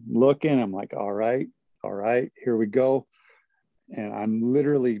so I'm looking, I'm like, all right, here we go. And I'm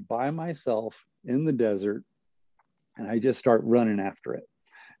literally by myself in the desert, and I just start running after it.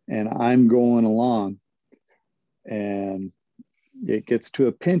 And I'm going along, and it gets to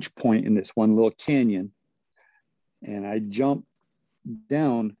a pinch point in this one little canyon. And I jump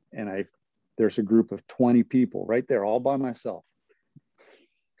down, and there's a group of 20 people right there, all by myself.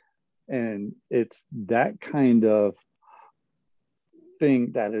 And it's that kind of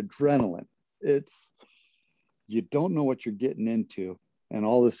thing, that adrenaline. You don't know what you're getting into. And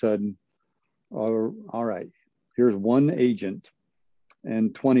all of a sudden, all right, here's one agent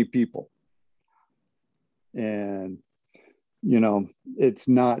and 20 people. And, it's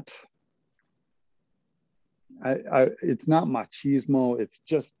not, it's not machismo. It's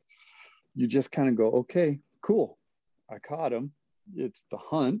just, you just kind of go, okay, cool. I caught him. It's the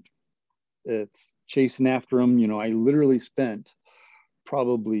hunt. It's chasing after him. I literally spent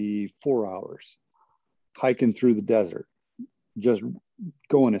probably 4 hours hiking through the desert, just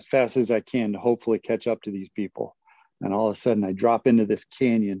going as fast as I can to hopefully catch up to these people. And all of a sudden I drop into this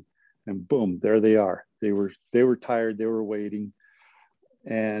canyon, and boom, there they are. They were tired. They were waiting.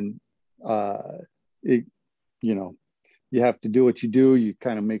 And, you have to do what you do. You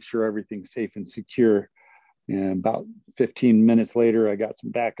kind of make sure everything's safe and secure. And about 15 minutes later, I got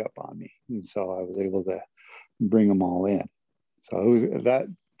some backup on me. And so I was able to bring them all in. So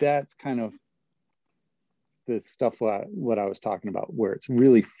that's kind of the stuff what I was talking about, where it's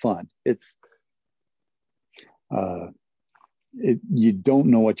really fun. It's, you don't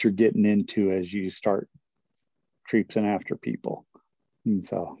know what you're getting into as you start traipsing after people. And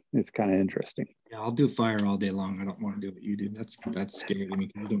so it's kind of interesting. Yeah, I'll do fire all day long. I don't want to do what you do. That's scary to me.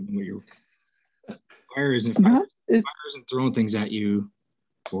 I don't know what you're. Fire isn't throwing things at you,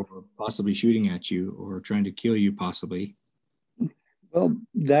 or possibly shooting at you, or trying to kill you, possibly. Well,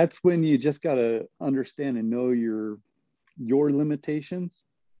 that's when you just got to understand and know your limitations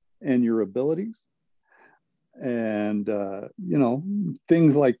and your abilities, and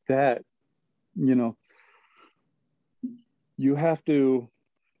things like that. You have to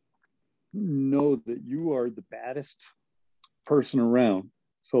know that you are the baddest person around.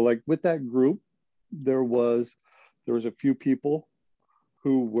 So like with that group, there was a few people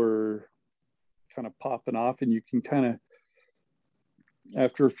who were kind of popping off, and you can kind of,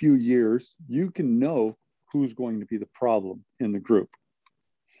 after a few years, you can know who's going to be the problem in the group.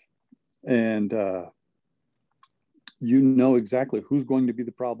 And you know exactly who's going to be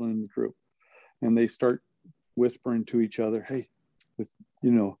the problem in the group. And they start whispering to each other, hey,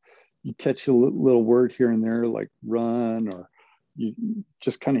 you catch a little word here and there, like run, or you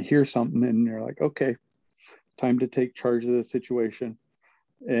just kind of hear something, and you're like, okay, time to take charge of the situation.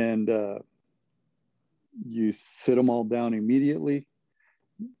 And you sit them all down immediately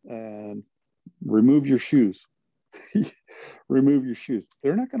and remove your shoes. Remove your shoes.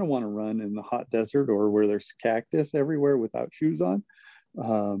 They're not going to want to run in the hot desert or where there's cactus everywhere without shoes on.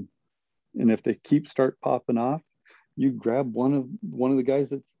 And if they start popping off, you grab one of the guys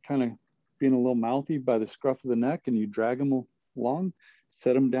that's kind of being a little mouthy by the scruff of the neck, and you drag them along,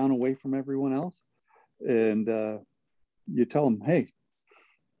 set them down away from everyone else. And you tell them, hey,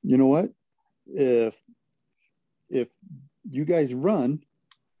 you know what? If you guys run,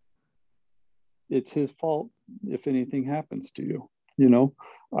 it's his fault if anything happens to you.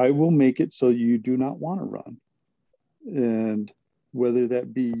 I will make it so you do not want to run. And whether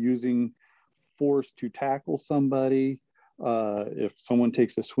that be using force to tackle somebody, if someone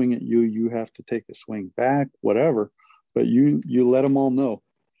takes a swing at you, you have to take a swing back, whatever. But you let them all know,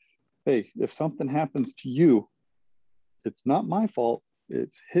 hey, if something happens to you, it's not my fault.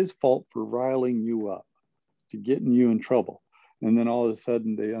 It's his fault for riling you up, to getting you in trouble. And then all of a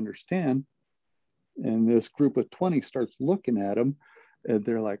sudden they understand. And this group of 20 starts looking at them, and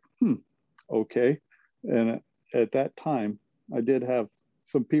they're like, okay. And at that time, I did have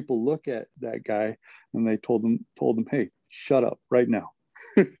some people look at that guy, and they told him, hey, shut up right now.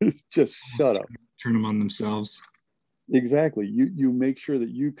 Just shut up. Turn them on themselves. Exactly. You make sure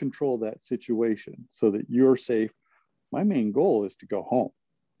that you control that situation so that you're safe. My main goal is to go home.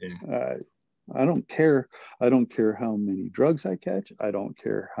 Yeah. I don't care. I don't care how many drugs I catch. I don't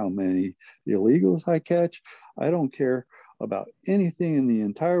care how many illegals I catch. I don't care about anything in the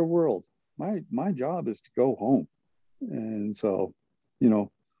entire world. My job is to go home. And so,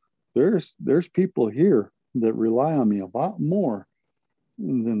 there's people here that rely on me a lot more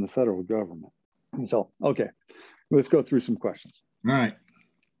than the federal government. And so, okay, let's go through some questions. All right.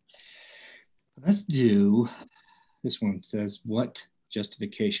 Let's do, this one says, what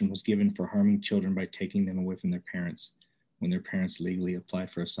justification was given for harming children by taking them away from their parents when their parents legally apply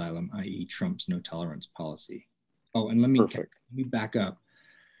for asylum, i.e. Trump's no tolerance policy. Oh, and let me back up.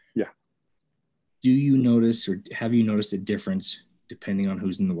 Yeah. Do you notice, or have you noticed a difference depending on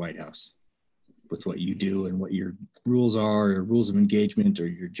who's in the White House with what you do and what your rules are, or rules of engagement, or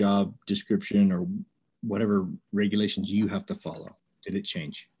your job description, or whatever regulations you have to follow? Did it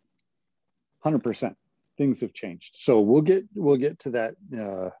change? 100%. Things have changed. So we'll get to that.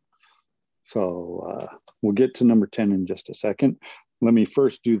 We'll get to number 10 in just a second. Let me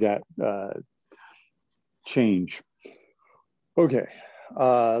first do that change. Okay.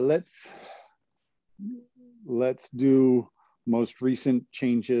 Let's do most recent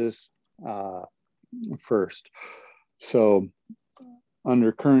changes first. So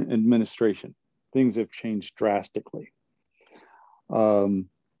under current administration, things have changed drastically.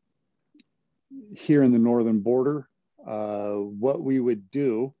 Here in the northern border, what we would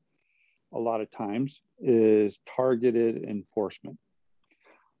do a lot of times is targeted enforcement.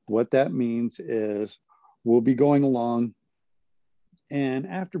 What that means is we'll be going along, and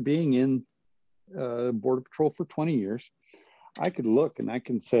after being in Border Patrol for 20 years, I could look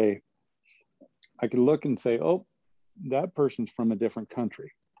and say, oh, that person's from a different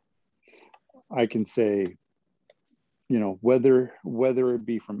country. I can say, whether it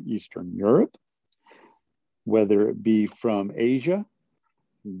be from Eastern Europe, whether it be from Asia,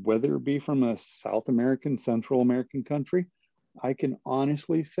 whether it be from a South American, Central American country, I can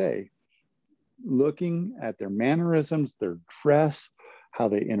honestly say, looking at their mannerisms, their dress, how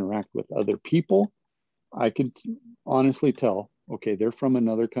they interact with other people, I could honestly tell, okay, they're from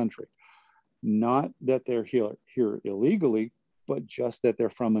another country. Not that they're here illegally, but just that they're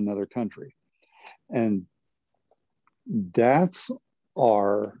from another country. And that's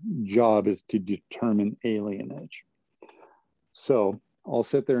our job, is to determine alienage. So I'll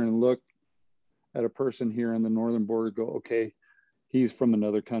sit there and look at a person here in the northern border, go, okay, he's from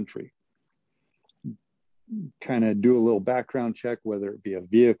another country. Kind of do a little background check, whether it be a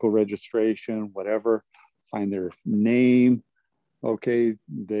vehicle registration, whatever, find their name. Okay,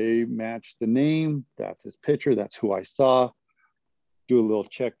 they match the name. That's his picture. That's who I saw. Do a little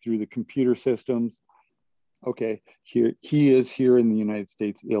check through the computer systems. Okay, he is here in the United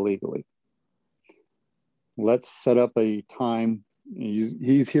States illegally. Let's set up a time.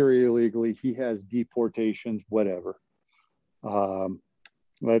 He's here illegally. He has deportations, whatever.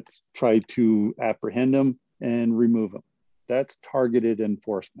 Let's try to apprehend him and remove him. That's targeted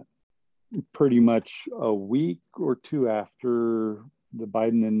enforcement. Pretty much a week or two after the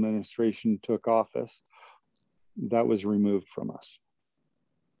Biden administration took office, that was removed from us.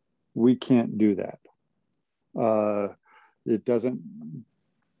 We can't do that. It doesn't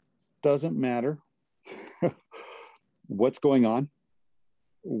matter what's going on.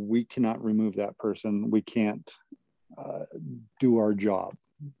 We cannot remove that person. We can't do our job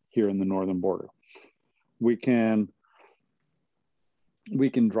here in the northern border. We can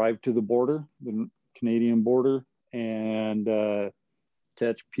drive to the border, the Canadian border, and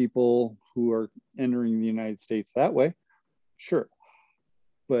catch people who are entering the United States that way. Sure.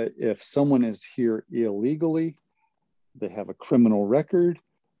 But if someone is here illegally, they have a criminal record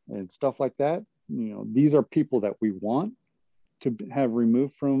and stuff like that, these are people that we want to have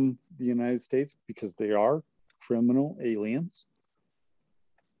removed from the United States because they are criminal aliens.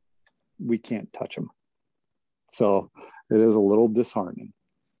 We can't touch them. So it is a little disheartening.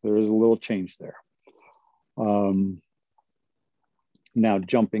 There is a little change there. Now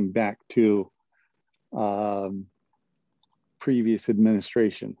jumping back to previous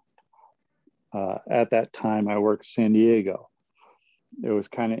administration. At that time, I worked in San Diego. It was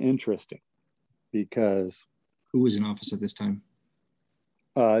kind of interesting because... Who was in office at this time?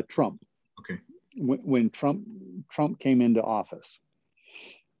 Trump. Okay. When Trump came into office.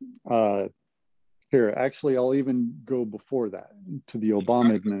 Here, actually, I'll even go before that to the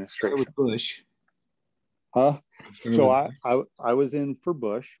Obama administration. With Bush. Huh? So I was in for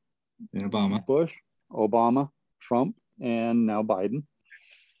Bush. And Obama. Bush, Obama, Trump, and now Biden.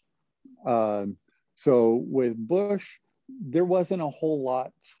 So with Bush, there wasn't a whole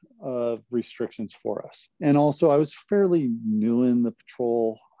lot of restrictions for us. And also I was fairly new in the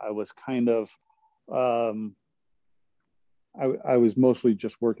patrol. I was kind of, I was mostly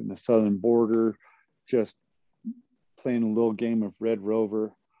just working the southern border, just playing a little game of Red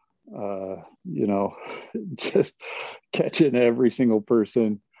Rover, just catching every single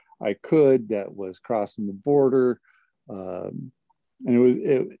person I could that was crossing the border. And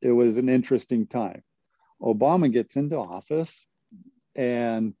it was an interesting time. Obama gets into office,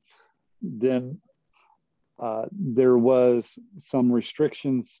 and then There was some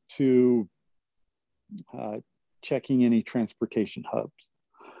restrictions to checking any transportation hubs.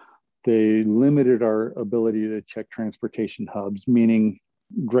 They limited our ability to check transportation hubs, meaning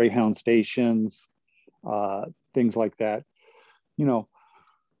Greyhound stations, things like that. You know,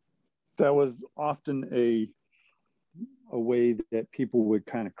 that was often a way that people would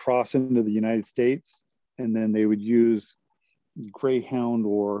kind of cross into the United States, and then they would use Greyhound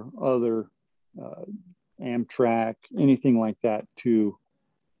or other Amtrak, anything like that, to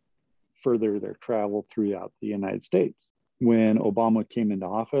further their travel throughout the United States. When Obama came into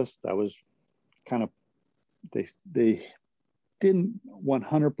office, that was kind of, they didn't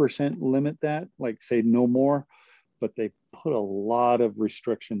 100% limit that, like say no more, but they put a lot of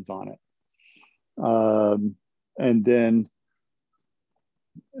restrictions on it. And then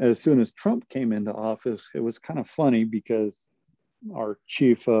as soon as Trump came into office, it was kind of funny because our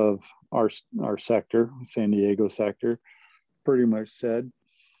chief of our sector, San Diego sector, pretty much said,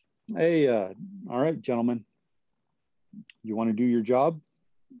 hey, all right, gentlemen, you want to do your job?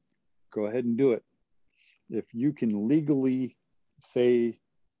 Go ahead and do it. If you can legally say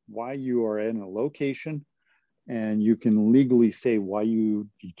why you are in a location, and you can legally say why you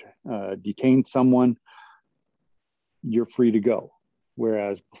detained someone, you're free to go.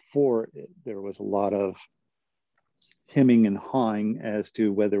 Whereas before, there was a lot of hemming and hawing as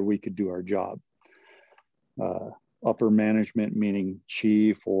to whether we could do our job. Upper management, meaning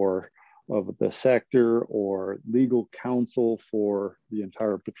chief or of the sector or legal counsel for the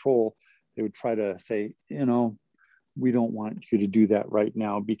entire patrol, they would try to say, you know, we don't want you to do that right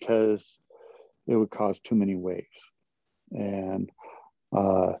now because it would cause too many waves. And,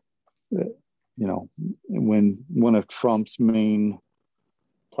 you know, when one of Trump's main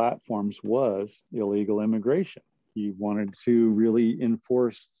platforms was illegal immigration, he wanted to really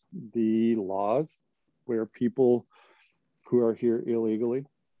enforce the laws where people who are here illegally,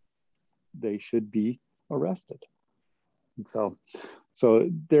 they should be arrested. And so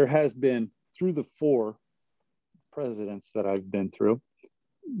there has been, through the 4 presidents that I've been through,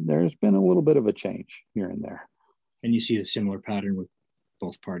 there's been a little bit of a change here and there. And you see a similar pattern with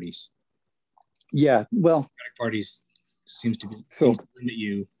both parties. Yeah, well, Democratic parties seems to limit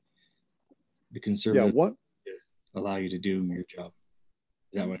you. The conservative allow you to do your job.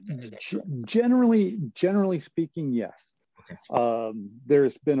 Is that what? Is that generally speaking, yes. Okay.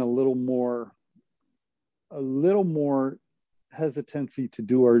 There's been a little more hesitancy to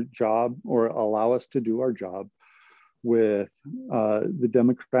do our job or allow us to do our job with the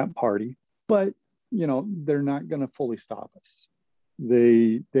Democrat Party, but you know, they're not going to fully stop us.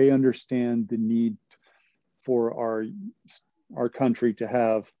 They understand the need for our country to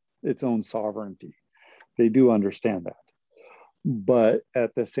have its own sovereignty. They do understand that, but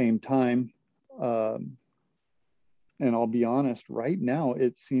at the same time, and I'll be honest, right now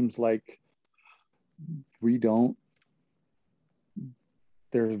it seems like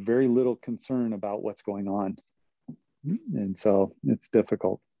there's very little concern about what's going on. And so it's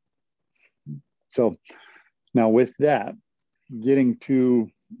difficult. So now with that, getting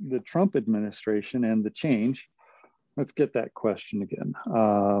to the Trump administration and the change, let's get that question again.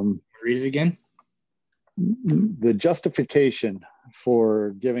 Read it again. The justification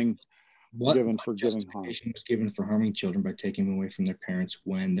for giving harm. Justification was given for harming children by taking them away from their parents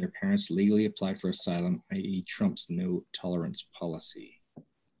when their parents legally applied for asylum, i.e. Trump's no tolerance policy.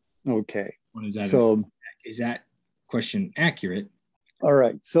 Okay. What is that? Is that question accurate? All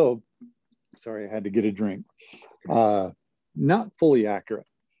right. So, sorry, I had to get a drink. Not fully accurate.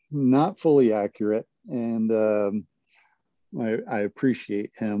 And I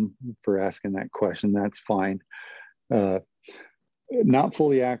appreciate him for asking that question. That's fine. Not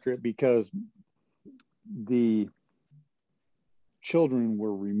fully accurate because the children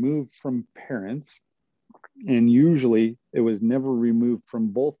were removed from parents, and usually it was never removed from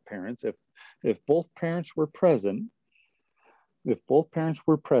both parents. If both parents were present,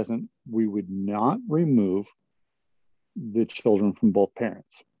 we would not remove the children from both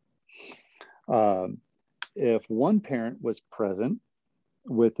parents. If one parent was present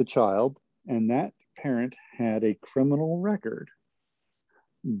with the child and that parent had a criminal record,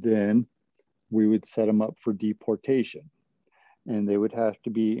 then we would set them up for deportation, and they would have to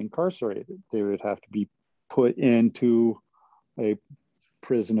be incarcerated. They would have to be put into a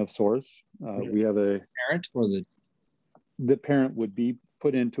prison of sorts. We have a parent, or the parent would be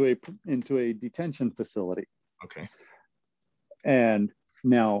put into a detention facility. Okay. And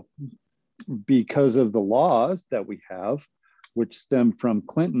now, because of the laws that we have, which stem from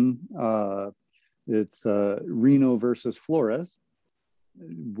Clinton, it's Reno versus Flores,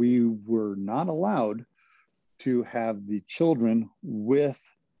 we were not allowed to have the children with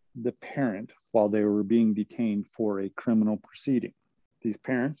the parent while they were being detained for a criminal proceeding. These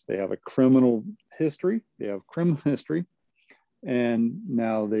parents, they have a criminal history, and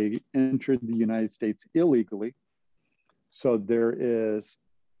now they entered the United States illegally. So there is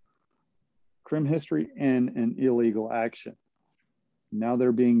criminal history and an illegal action. Now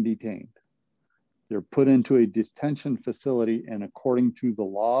they're being detained. They're put into a detention facility, and according to the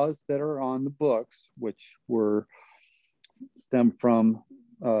laws that are on the books, which were stemmed from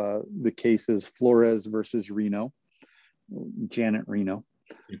the cases Flores versus Reno, Janet Reno,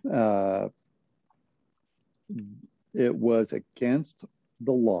 it was against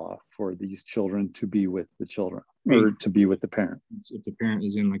the law for these children to be with the children or to be with the parent. If the parent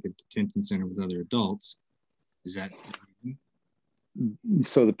is in like a detention center with other adults, is that?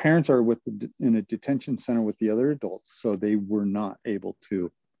 So the parents are in a detention center with the other adults, so they were not able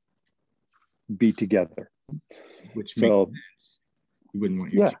to be together. Which makes sense. You wouldn't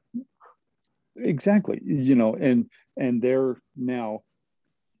want your kid. Exactly. You know, and they're now,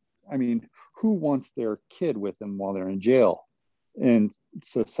 I mean, who wants their kid with them while they're in jail and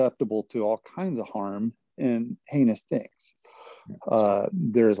susceptible to all kinds of harm and heinous things?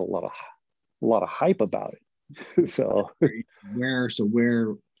 There's a lot of hype about it. So where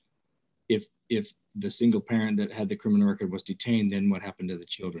if the single parent that had the criminal record was detained, then what happened to the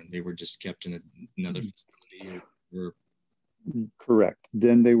children? They were just kept in another facility or correct.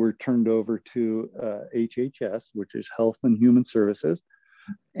 Then they were turned over to HHS, which is Health and Human Services,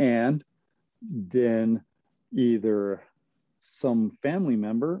 and then either some family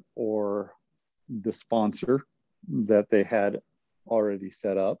member or the sponsor that they had already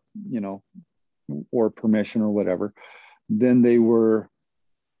set up, you know, or permission or whatever, then they were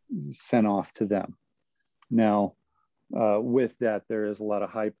sent off to them. Now, with that, there is a lot of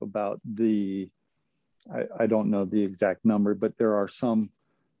hype about I don't know the exact number, but there are some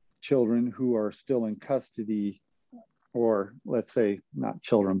children who are still in custody, or let's say not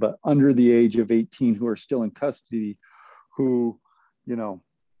children, but under the age of 18 who are still in custody, who, you know,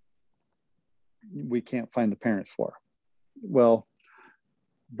 we can't find the parents for. Well,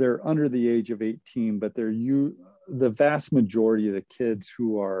 they're under the age of 18, but the vast majority of the kids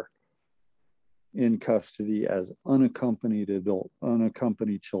who are in custody as unaccompanied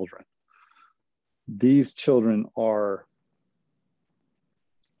children. These children are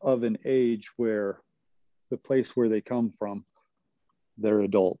of an age where the place where they come from, they're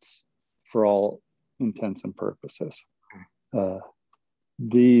adults for all intents and purposes.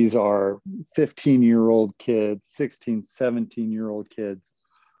 These are 15-year-old kids, 16, 17-year-old kids.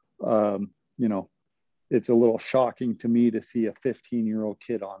 You know, it's a little shocking to me to see a 15-year-old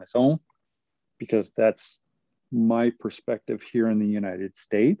kid on his own, because that's my perspective here in the United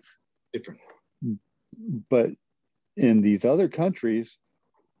States. Different. But in these other countries,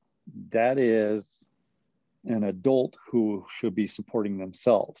 that is an adult who should be supporting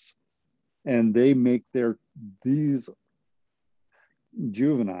themselves. And they make these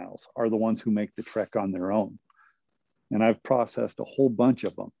juveniles are the ones who make the trek on their own. And I've processed a whole bunch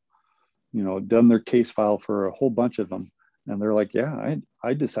of them, you know, done their case file for a whole bunch of them. And they're like, yeah,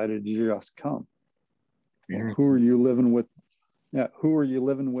 I decided to just come. Well, who are you living with? Yeah, who were you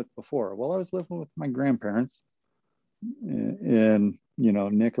living with before? Well, I was living with my grandparents in you know,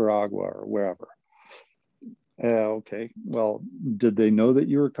 Nicaragua or wherever. Okay, well, did they know that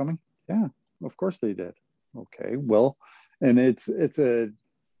you were coming? Yeah, of course they did. Okay, well, and it's a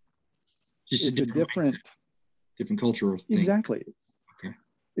different cultural thing. Exactly. Okay.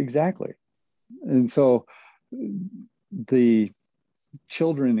 Exactly. And so the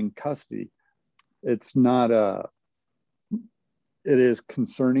children in custody, it's not it is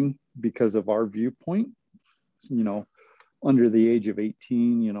concerning because of our viewpoint, you know, under the age of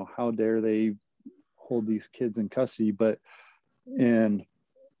 18, you know, how dare they hold these kids in custody? But in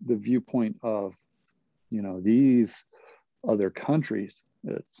the viewpoint of, you know, these other countries,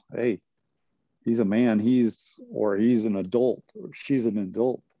 it's, hey, he's a man, he's an adult, or she's an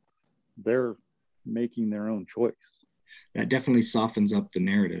adult. They're making their own choice. That definitely softens up the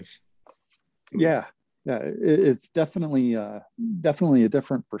narrative. Yeah. It's definitely a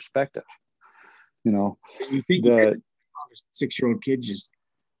different perspective. You know, you think the 6-year-old kid just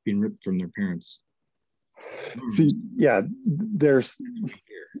being ripped from their parents. See, yeah, there's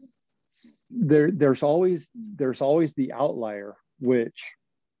always the outlier, which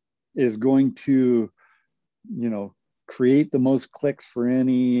is going to, you know, create the most clicks for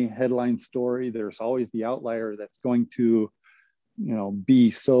any headline story. There's always the outlier that's going to, you know,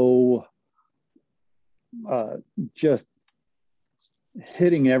 be so just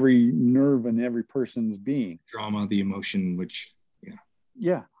hitting every nerve in every person's being. Drama, the emotion, which,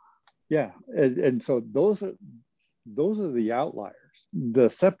 yeah. And so those are the outliers. The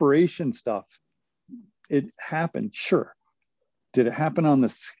separation stuff, it happened, sure. Did it happen on the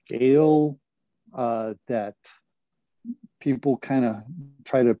scale that people kind of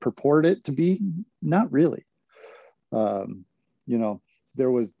try to purport it to be? Not really. There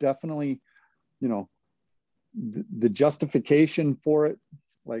was definitely, the justification for it,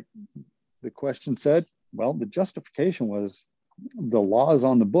 like the question said, well, the justification was the laws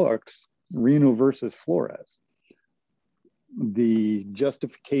on the books, Reno versus Flores. The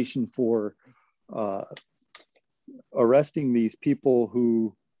justification for arresting these people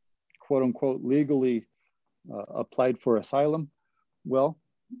who, quote unquote, legally applied for asylum. Well,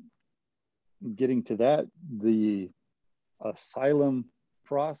 getting to that, the asylum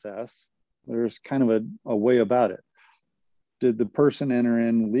process, there's kind of a way about it. Did the person enter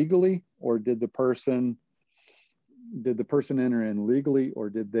in legally, or did the person enter in legally, or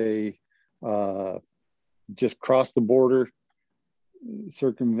did they just cross the border,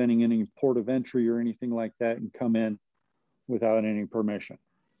 circumventing any port of entry or anything like that, and come in without any permission?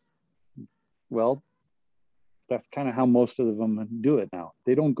 Well, that's kind of how most of them do it now.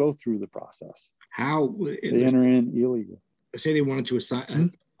 They don't go through the process. How they enter in illegal. Let's say they wanted to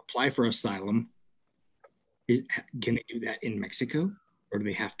apply for asylum. Can they do that in Mexico, or do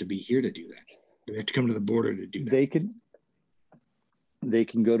they have to be here to do that? Do they have to come to the border to do that? They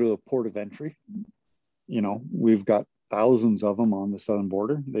can go to a port of entry. We've got thousands of them on the southern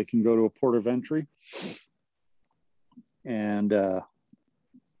border. They can go to a port of entry and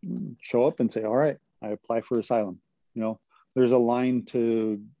show up and say, all right, I apply for asylum. There's a line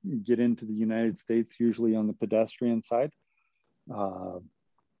to get into the United States, usually on the pedestrian side.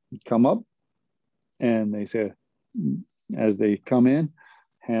 Come up, and they say, as they come in,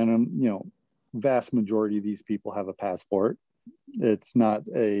 hand them, vast majority of these people have a passport. It's not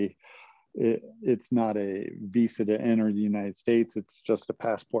a visa to enter the United States. It's just a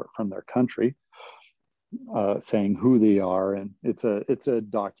passport from their country, saying who they are, and it's a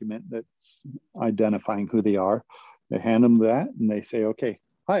document that's identifying who they are. They hand them that, and they say, "Okay,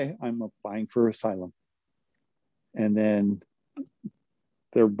 hi, I'm applying for asylum," and then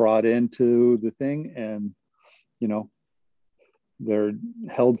they're brought into the thing, and they're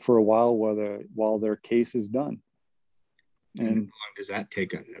held for a while while their case is done. And how long does that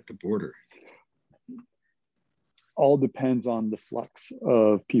take at the border? All depends on the flux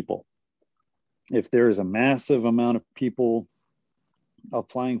of people. If there is a massive amount of people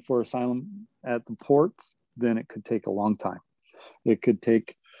applying for asylum at the ports, then it could take a long time. It could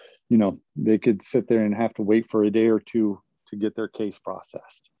take, they could sit there and have to wait for a day or two to get their case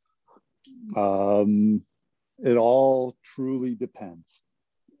processed. It all truly depends.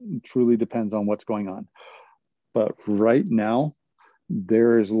 It truly depends on what's going on. But right now,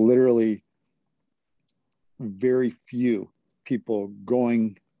 there is literally very few people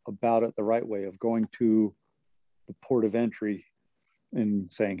going about it the right way, of going to the port of entry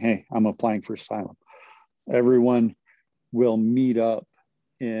and saying, hey, I'm applying for asylum. Everyone will meet up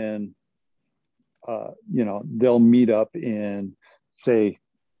in, they'll meet up in, say,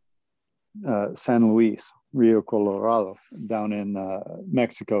 San Luis, Rio Colorado, down in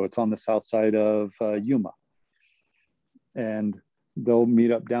Mexico. It's on the south side of Yuma. And they'll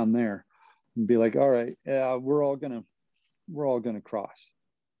meet up down there and be like, all right, yeah, we're all gonna cross.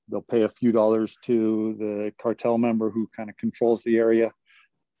 They'll pay a few dollars to the cartel member who kind of controls the area.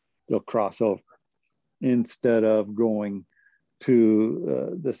 They'll cross over instead of going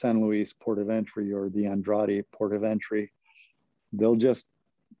to the San Luis port of entry or the Andrade port of entry. They'll just,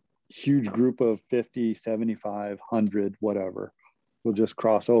 huge group of 50, 75, 100, whatever, will just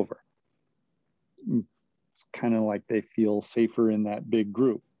cross over. It's kind of like they feel safer in that big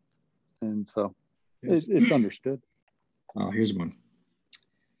group. And so it's understood. Oh, here's one.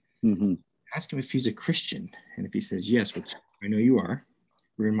 Mm-hmm. Ask him if he's a Christian. And if he says yes, which I know you are,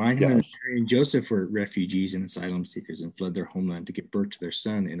 remind him Yes. that Mary and Joseph were refugees and asylum seekers and fled their homeland to give birth to their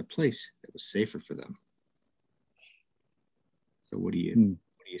son in a place that was safer for them. So what do you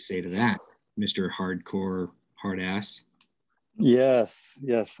say to that, Mr. Hardcore hard ass? Yes,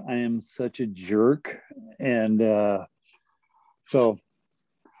 I am such a jerk. And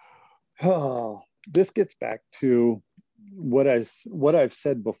this gets back to what I've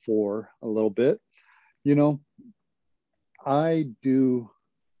said before a little bit. I do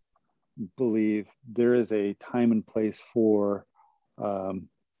believe there is a time and place for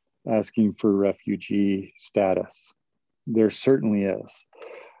asking for refugee status. There certainly is.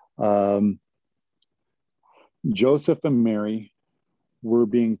 Joseph and Mary were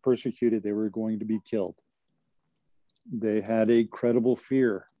being persecuted. They were going to be killed. They had a credible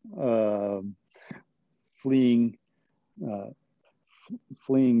fear of fleeing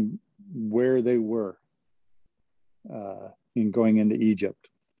where they were in going into Egypt.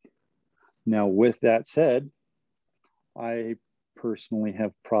 Now, with that said, I personally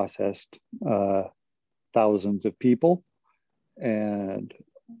have processed thousands of people. And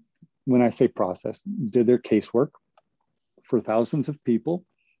when I say process, did their casework for thousands of people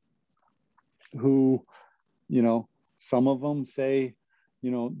who, some of them say,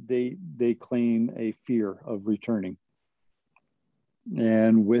 they claim a fear of returning.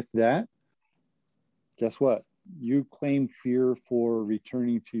 And with that, guess what? You claim fear for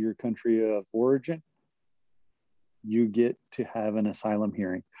returning to your country of origin, you get to have an asylum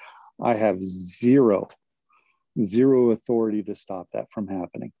hearing. I have zero authority to stop that from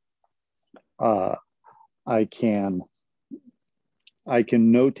happening. I can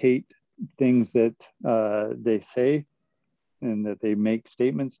notate things that they say and that they make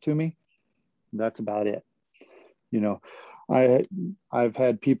statements to me. That's about it. I've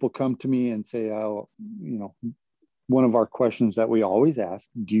had people come to me and say, one of our questions that we always ask,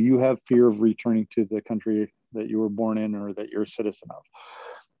 do you have fear of returning to the country that you were born in or that you're a citizen of?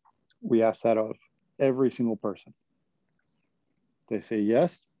 We ask that of every single person. They say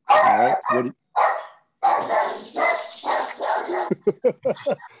yes. All right.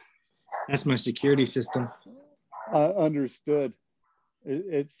 That's my security system. Understood.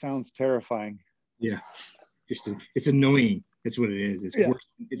 It sounds terrifying. Yeah. It's annoying. That's what it is. It's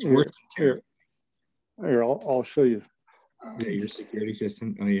worse. It's worse than terrifying. Here, I'll show you. Is that your security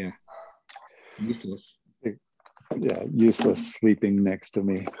system? Oh yeah. Useless. Yeah, useless sleeping next to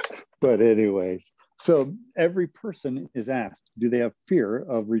me. But anyways, so every person is asked, do they have fear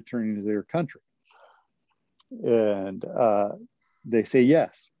of returning to their country? And they say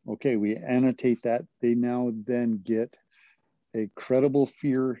yes. Okay, we annotate that. They now then get a credible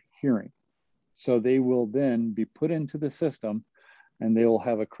fear hearing. So they will then be put into the system and they will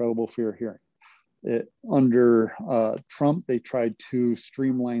have a credible fear hearing. Under Trump, they tried to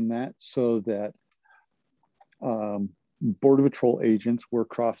streamline that so that Border Patrol agents were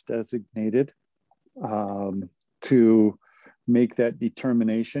cross-designated to make that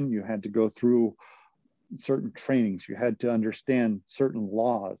determination. You had to go through certain trainings. You had to understand certain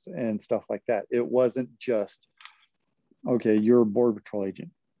laws and stuff like that. It wasn't just, okay, you're a Border Patrol agent,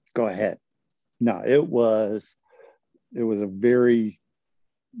 go ahead. No, it was a very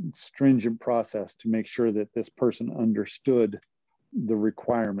stringent process to make sure that this person understood the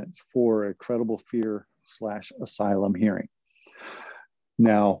requirements for a credible fear / asylum hearing.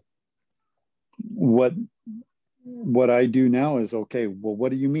 Now, what I do now is, okay, well,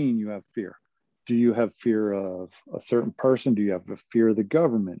 what do you mean you have fear? Do you have fear of a certain person? Do you have a fear of the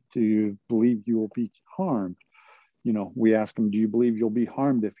government? Do you believe you will be harmed? We ask them, do you believe you'll be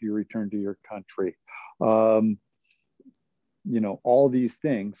harmed if you return to your country? All these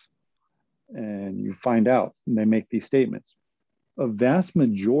things, and you find out, and they make these statements. A vast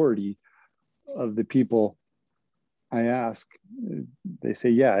majority of the people I ask, they say,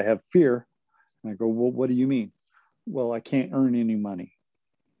 yeah, I have fear. And I go, well, what do you mean? Well, I can't earn any money.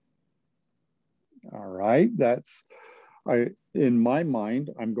 All right, in my mind,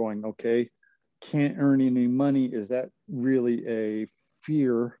 I'm going, okay, can't earn any money. Is that really a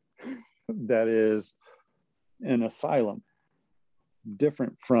fear that is an asylum?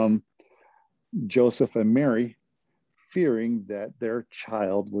 Different from Joseph and Mary fearing that their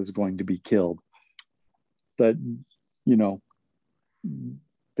child was going to be killed. That,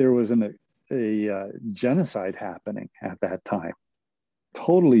 there was a genocide happening at that time.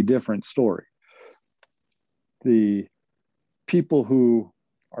 Totally different story. The people who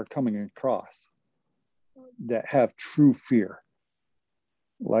are coming across that have true fear,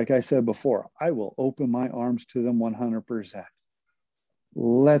 like I said before, I will open my arms to them 100%.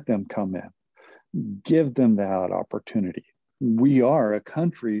 Let them come in. Give them that opportunity. We are a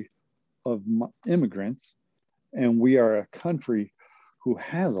country of immigrants, and we are a country who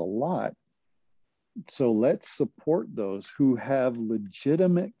has a lot. So let's support those who have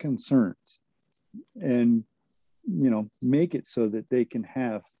legitimate concerns and, make it so that they can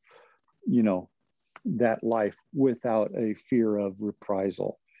have, that life without a fear of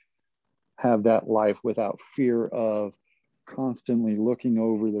reprisal. Have that life without fear of constantly looking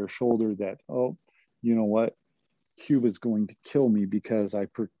over their shoulder that, oh, you know what? Cuba's going to kill me because I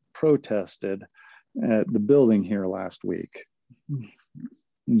protested at the building here last week.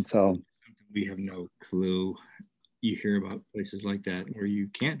 And so we have no clue. You hear about places like that where you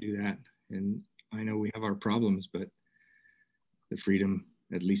can't do that. And I know we have our problems, but the freedom,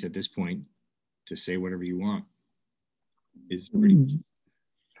 at least at this point, to say whatever you want is pretty.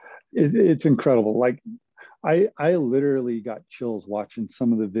 It's incredible. Like I literally got chills watching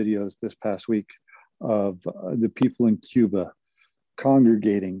some of the videos this past week of the people in Cuba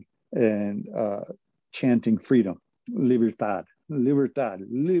congregating and chanting freedom, libertad, libertad,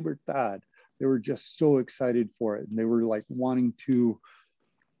 libertad. They were just so excited for it. And they were like wanting to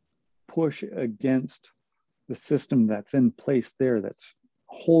push against the system that's in place there that's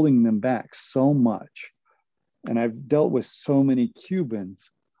holding them back so much. And I've dealt with so many Cubans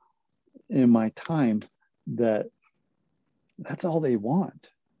in my time that's all they want.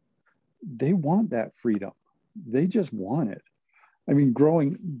 They want that freedom. They just want it. I mean,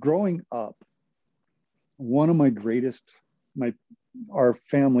 growing up, one of our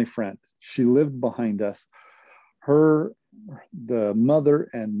family friend, she lived behind us. The mother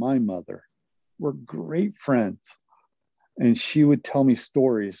and my mother were great friends. And she would tell me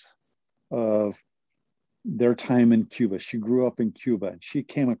stories of their time in Cuba. She grew up in Cuba and she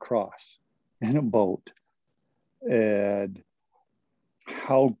came across in a boat and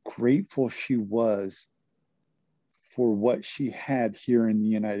how grateful she was for what she had here in the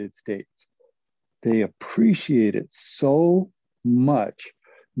United States. They appreciate it so much,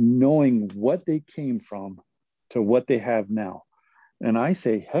 knowing what they came from to what they have now. And I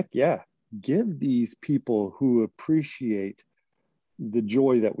say, heck yeah, give these people who appreciate the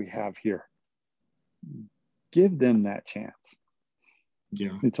joy that we have here, give them that chance.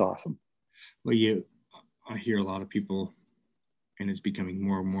 Yeah. It's awesome. Well, I hear a lot of people, and it's becoming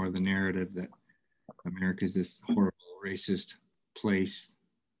more and more the narrative that America is this horrible, racist place.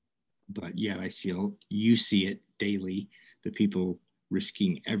 But yet you see it daily, the people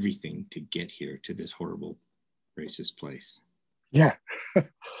risking everything to get here to this horrible, racist place. Yeah.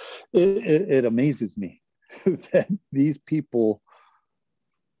 It amazes me that these people,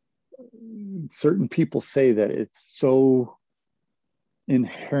 certain people say that it's so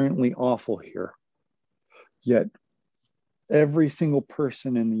inherently awful here. Yet every single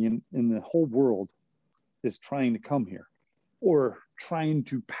person in the whole world is trying to come here or trying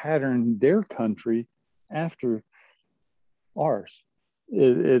to pattern their country after ours.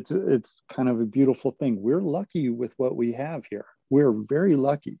 It's kind of a beautiful thing. We're lucky with what we have here. We're very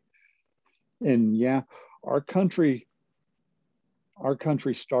lucky. And yeah, our country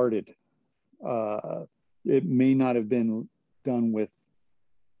started. It may not have been done with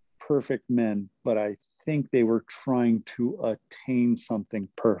perfect men, but I think they were trying to attain something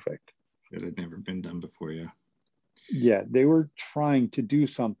perfect. That had never been done before, yeah. Yeah, they were trying to do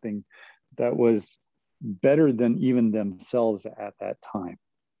something that was better than even themselves at that time.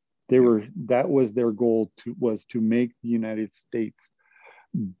 That was their goal was to make the United States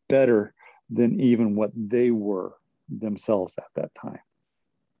better than even what they were themselves at that time.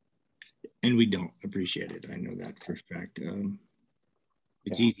 And we don't appreciate it. I know that for a fact.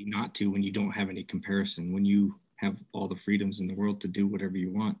 It's easy not to when you don't have any comparison, when you have all the freedoms in the world to do whatever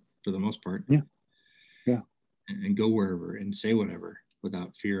you want for the most part. Yeah. Yeah. And go wherever and say whatever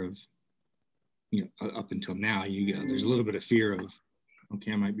without fear of, up until now, there's a little bit of fear of,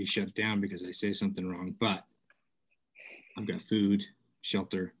 okay, I might be shut down because I say something wrong, but I've got food,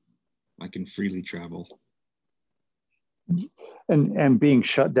 shelter, I can freely travel. And being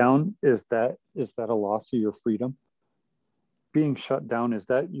shut down, is that a loss of your freedom? Being shut down, is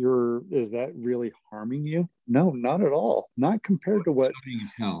that really harming you? No, not at all. Not compared to what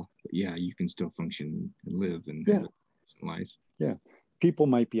is hell. But yeah, you can still function and live and have a life. Yeah. People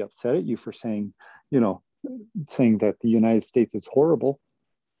might be upset at you for saying that the United States is horrible.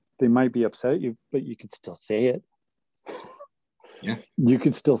 They might be upset at you, but you could still say it. Yeah. You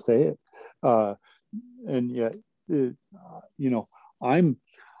could still say it. And yet, I'm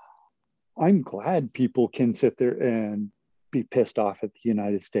glad people can sit there and be pissed off at the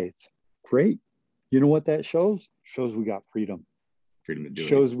United States. Great. You know what that shows? Shows we got freedom. Freedom to do it.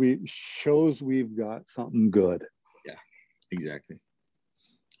 Shows we've got something good. Yeah, exactly.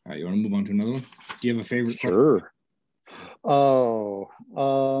 All right, you want to move on to another one? Do you have a favorite? Sure. Oh,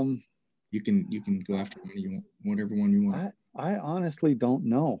 you can go after one you want, whatever one you want. I honestly don't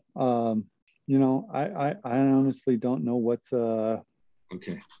know. I honestly don't know what's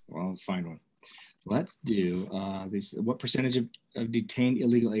Okay, well, I'll find one. Let's do this. What percentage of detained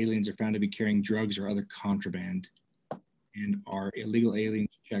illegal aliens are found to be carrying drugs or other contraband? And are illegal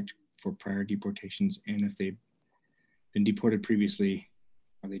aliens checked for prior deportations? And if they've been deported previously,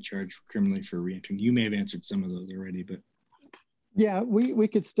 are they charged criminally for reentering? You may have answered some of those already, but yeah, we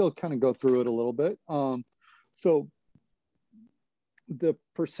could still kind of go through it a little bit. So the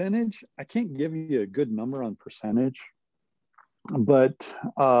percentage, I can't give you a good number on percentage, But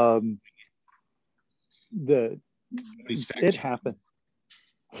it happens.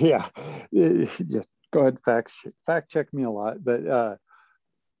 Yeah. Just go ahead, fact check me a lot, but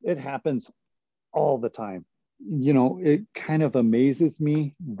it happens all the time. It kind of amazes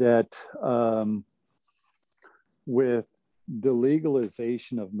me that with the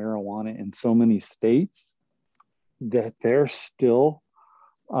legalization of marijuana in so many states, that they're still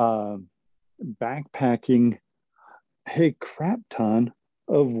backpacking a crap ton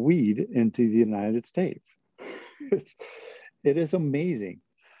of weed into the United States. It is amazing.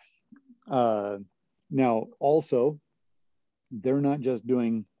 Now, also, they're not just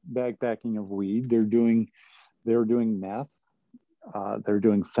doing backpacking of weed. They're doing meth. They're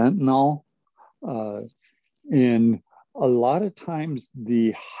doing fentanyl. And a lot of times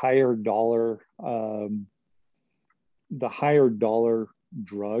the higher dollar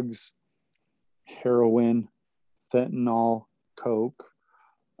drugs, heroin, fentanyl, coke,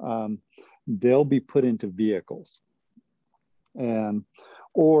 they'll be put into vehicles, and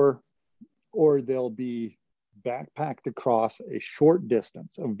or they'll be backpacked across a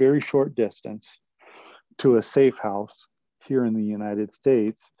very short distance, to a safe house here in the United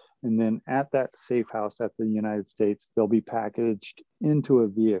States. And then at that safe house at the United States, they'll be packaged into a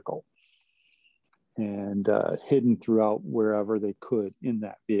vehicle and hidden throughout wherever they could in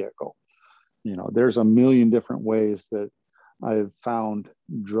that vehicle. There's a million different ways that I've found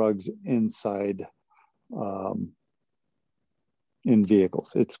drugs inside in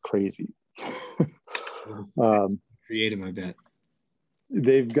vehicles. It's crazy. Creative, I bet.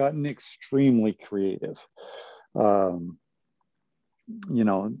 They've gotten extremely creative. Some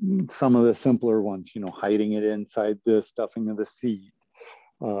of the simpler ones, hiding it inside the stuffing of the seat,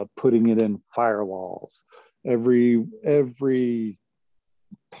 putting it in firewalls. Every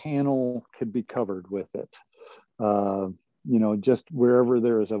panel could be covered with it. Just wherever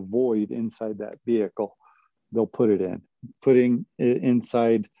there is a void inside that vehicle, they'll put it in. Putting it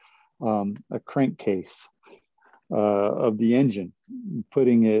inside a crankcase of the engine,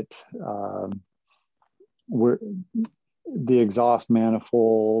 putting it where the exhaust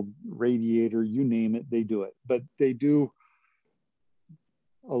manifold, radiator, you name it, they do it. But they do,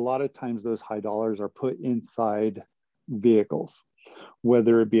 a lot of times those high dollars are put inside vehicles,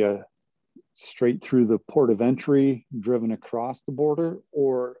 whether it be a straight through the port of entry, driven across the border,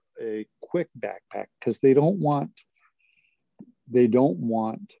 or a quick backpack, because they don't want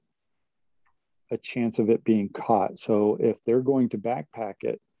a chance of it being caught. So if they're going to backpack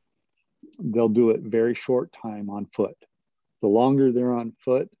it, they'll do it very short time on foot. The longer they're on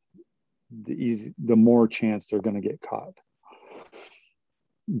foot, the more chance they're going to get caught.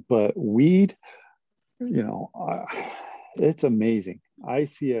 But weed, it's amazing. I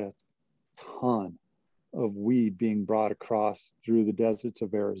see a ton of weed being brought across through the deserts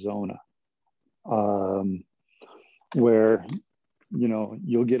of Arizona, where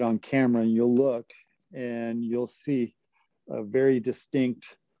you'll get on camera and you'll look and you'll see a very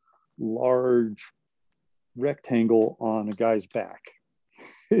distinct large rectangle on a guy's back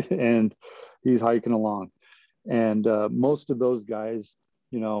and he's hiking along. And most of those guys,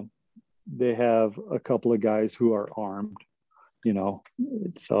 they have a couple of guys who are armed,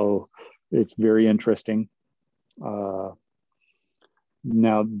 so it's very interesting. Now,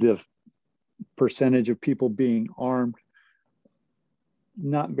 the percentage of people being armed,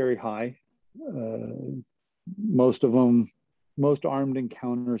 not very high. Most armed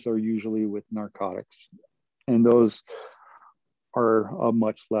encounters are usually with narcotics, and those are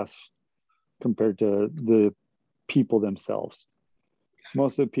much less compared to the people themselves.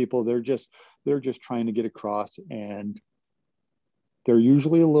 Most of the people, they're just trying to get across, and they're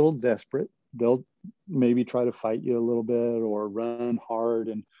usually a little desperate. They'll maybe try to fight you a little bit or run hard,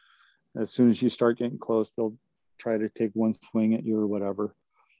 and as soon as you start getting close, they'll try to take one swing at you or whatever.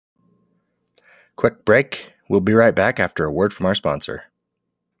 Quick break. We'll be right back after a word from our sponsor.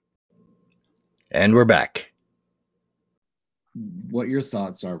 And we're back. What your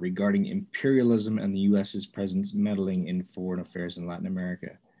thoughts are regarding imperialism and the U.S.'s presence meddling in foreign affairs in Latin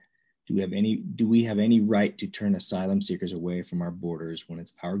America? Do we have any right to turn asylum seekers away from our borders when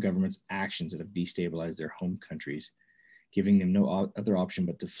it's our government's actions that have destabilized their home countries, giving them no other option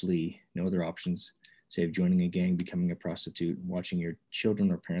but to flee, no other options save joining a gang, becoming a prostitute, watching your children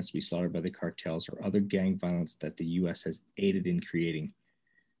or parents be slaughtered by the cartels or other gang violence that the U.S. has aided in creating?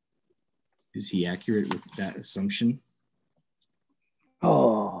 Is he accurate with that assumption?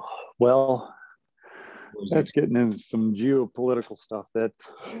 Oh, well, that's getting into some geopolitical stuff. That's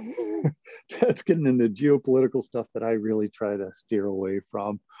getting into geopolitical stuff that I really try to steer away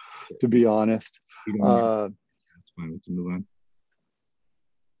from, to be honest. That's fine. We can move on.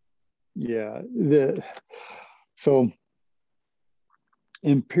 Yeah. So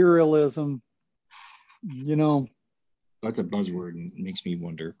imperialism, you know, That's a buzzword and it makes me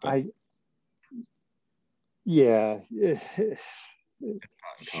wonder. But yeah,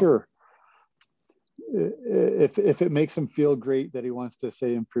 sure. If it makes him feel great that he wants to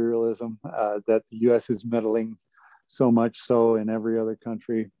say imperialism, that the U.S. is meddling so much so in every other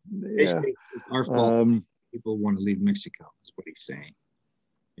country, yeah, it's our fault. People want to leave Mexico, is what he's saying.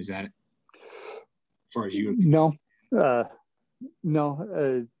 Is that it? As far as you? No,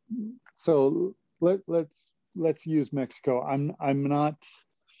 no. So let's use Mexico. I'm not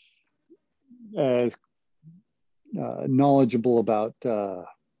as knowledgeable about the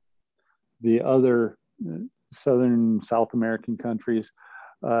other Southern South American countries.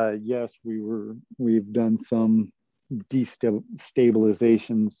 Yes, we've done some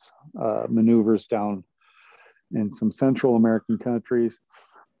destabilizations maneuvers down in some Central American countries,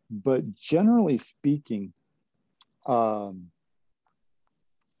 but generally speaking, I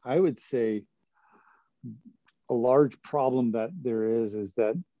would say a large problem that there is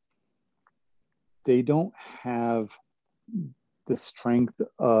that they don't have the strength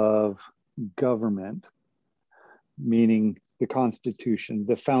of government, meaning the Constitution,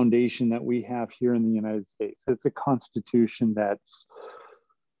 the foundation that we have here in the United States. It's a Constitution that's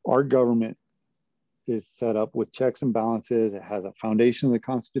our government is set up with checks and balances. It has a foundation of the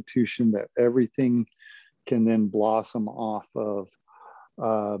Constitution that everything can then blossom off of.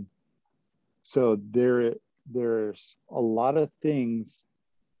 So there's a lot of things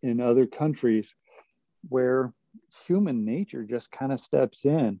in other countries where human nature just kind of steps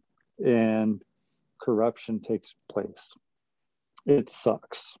in and corruption takes place. It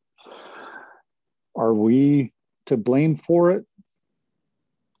sucks. Are we to blame for it?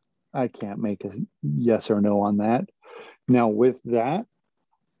 I can't make a yes or no on that. Now, with that,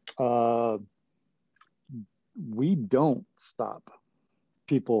 we don't stop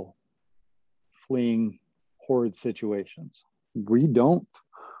people fleeing horrid situations. We don't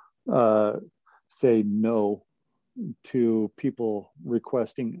say no to people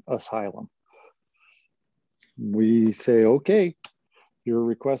requesting asylum. We say, okay, you're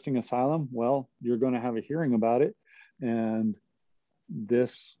requesting asylum. Well, you're going to have a hearing about it. And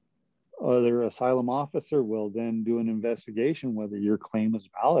this other asylum officer will then do an investigation whether your claim is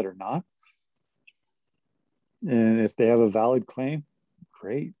valid or not. And if they have a valid claim,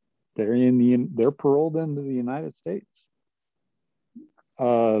 great. They're paroled into the United States.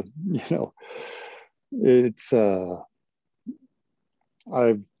 It's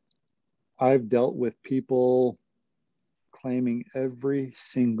I've dealt with people claiming every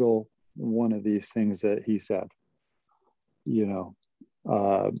single one of these things that he said,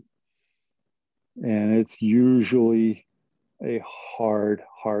 and it's usually a hard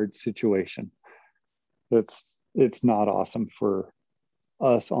situation. It's not awesome for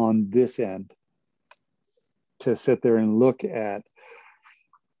us on this end to sit there and look at,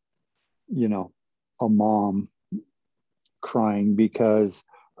 a mom crying because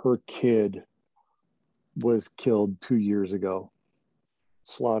her kid was killed 2 years ago,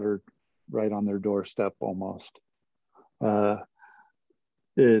 slaughtered right on their doorstep almost.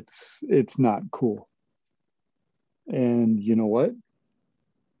 It's not cool. And you know what?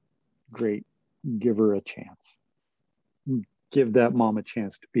 Great. Give her a chance. Give that mom a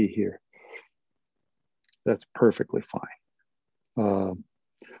chance to be here. That's perfectly fine.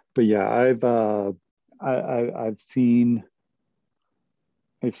 But yeah, I've seen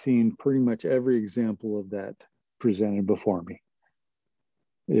pretty much every example of that presented before me.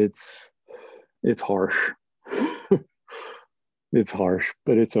 It's harsh. It's harsh,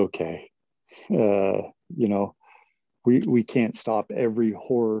 but it's okay. We can't stop every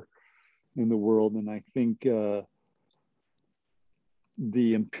horror in the world, and I think the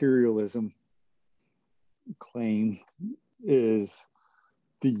imperialism claim is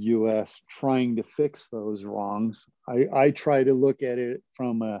the U.S. trying to fix those wrongs. I try to look at it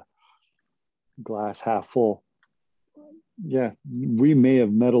from a glass half full. Yeah, we may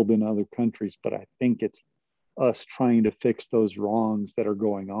have meddled in other countries, but I think it's us trying to fix those wrongs that are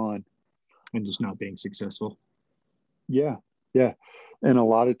going on. And just not being successful. Yeah. And a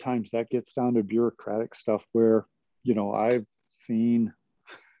lot of times that gets down to bureaucratic stuff where, I've seen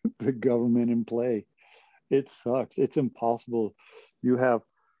the government in play. It sucks. It's impossible. You have,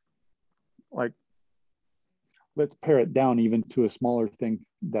 like, let's pare it down even to a smaller thing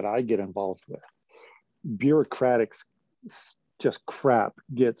that I get involved with. Bureaucratics, just crap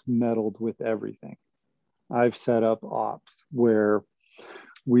gets meddled with everything. I've set up ops where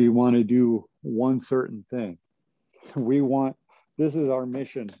we want to do one certain thing. We want This is our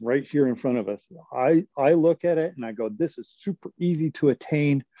mission right here in front of us. I look at it and I go, this is super easy to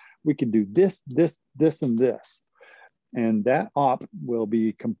attain. We can do this, this, this, and this. And that op will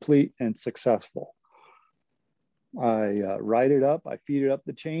be complete and successful. I write it up. I feed it up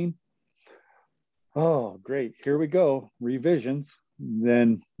the chain. Oh, great. Here we go. Revisions.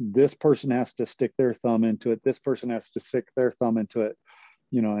 Then this person has to stick their thumb into it. This person has to stick their thumb into it.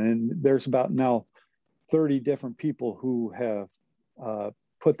 You know, and there's about now 30 different people who have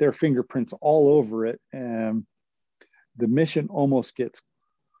put their fingerprints all over it. And the mission almost gets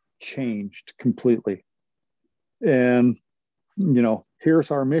changed completely. And, you know, here's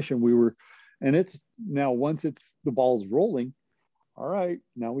our mission. And it's now, once the ball's rolling, all right,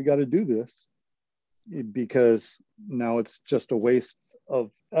 now we got to do this, because now it's just a waste of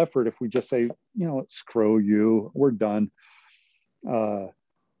effort if we just say, you know, screw you, we're done.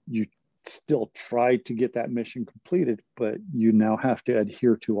 You still try to get that mission completed, but you now have to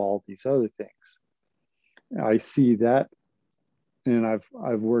adhere to all these other things. I see that, and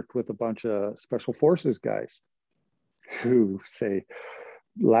I've worked with a bunch of special forces guys who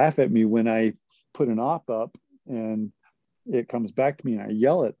laugh at me when I put an op up and it comes back to me, and I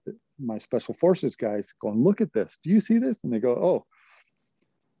yell at my special forces guys going, look at this. Do you see this? And they go, oh,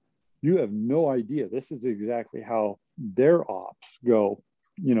 you have no idea. This is exactly how their ops go,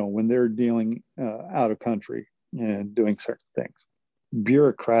 you know, when they're dealing out of country and doing certain things.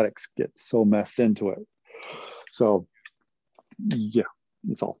 Bureaucratics get so messed into it. So yeah,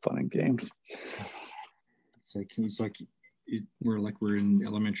 it's all fun and games. We're in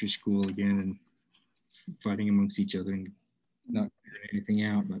elementary school again and fighting amongst each other and not figuring anything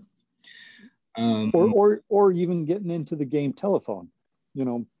out. But or even getting into the game telephone, you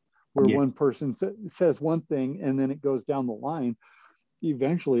know, where one person says one thing and then it goes down the line.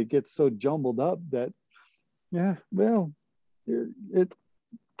 Eventually it gets so jumbled up that, yeah, well, it's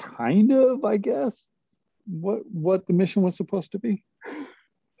kind of, I guess, what the mission was supposed to be.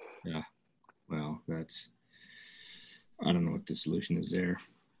 Yeah. Well, I don't know what the solution is there.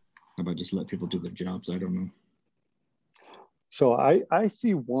 How about just let people do their jobs? I don't know. So I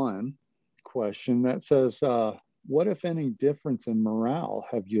see one question that says, what, if any, difference in morale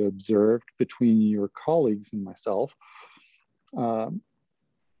have you observed between your colleagues and myself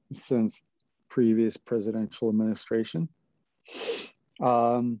since previous presidential administration?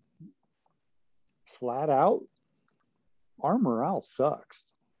 Flat out, our morale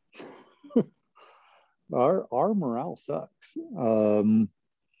sucks. Our morale sucks. You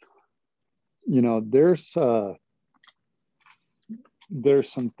know, there's some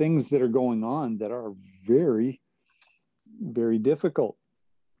things that are going on that are very, very difficult,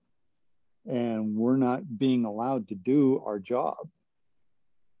 and we're not being allowed to do our job.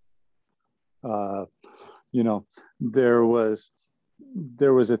 You know, there was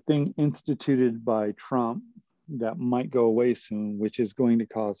a thing instituted by Trump that might go away soon, which is going to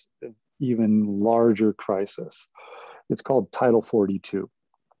cause an even larger crisis. It's called Title 42.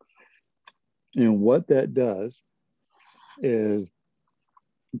 And what that does is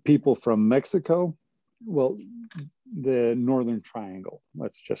people from Mexico, well, the Northern Triangle,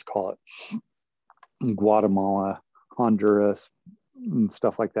 let's just call it, Guatemala, Honduras, and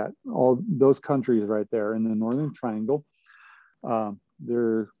stuff like that. All those countries right there in the Northern Triangle,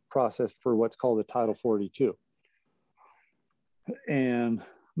 they're processed for what's called a Title 42. And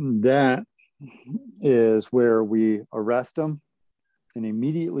that is where we arrest them and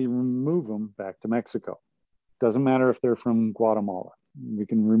immediately remove them back to Mexico. Doesn't matter if they're from Guatemala. We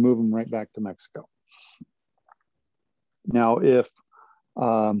can remove them right back to Mexico. Now, if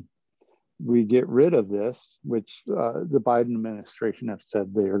we get rid of this, which the Biden administration have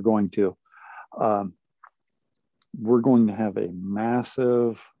said they are going to, we're going to have a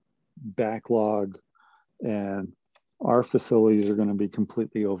massive backlog, and our facilities are going to be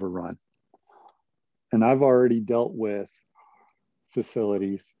completely overrun. And I've already dealt with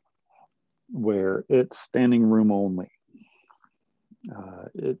facilities where it's standing room only.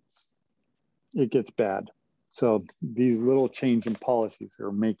 It gets bad. So these little change in policies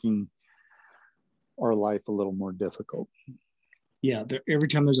are making our life a little more difficult. Yeah, every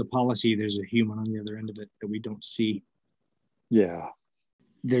time there's a policy, there's a human on the other end of it that we don't see. Yeah.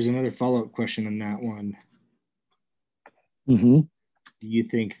 There's another follow-up question on that one. Mm-hmm. Do you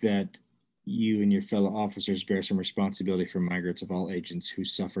think that you and your fellow officers bear some responsibility for migrants of all ages who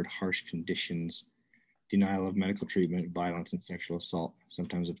suffered harsh conditions, denial of medical treatment, violence, and sexual assault,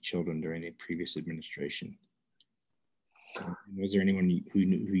 sometimes of children, during a previous administration? Was there anyone who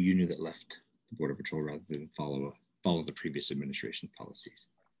you knew that left the Border Patrol rather than follow the previous administration policies?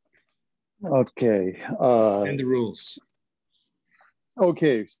 Okay. And the rules.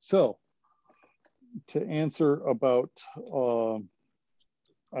 Okay, so to answer about,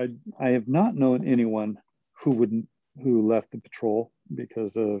 I have not known anyone who left the patrol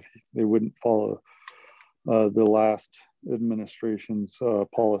because of they wouldn't follow the last administration's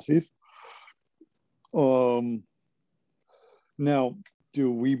policies. Now,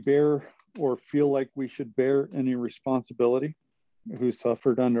 do we bear or feel like we should bear any responsibility who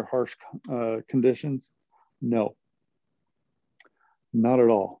suffered under harsh conditions? No, not at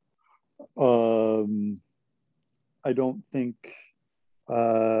all. I don't think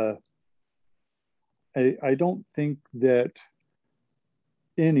I don't think that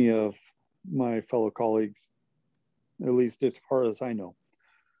any of my fellow colleagues, at least as far as I know,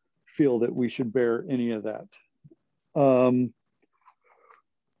 feel that we should bear any of that.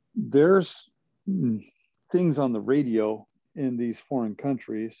 There's things on the radio in these foreign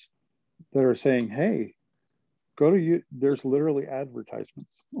countries that are saying, hey, go to you. There's literally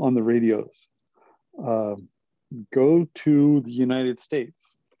advertisements on the radios. Go to the United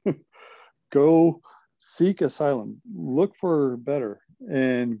States. Go seek asylum. Look for better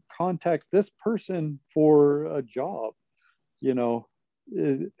and contact this person for a job. You know,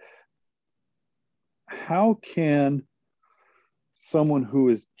 how can someone who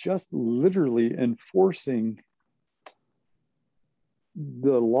is just literally enforcing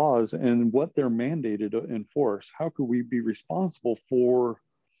the laws and what they're mandated to enforce, how could we be responsible for,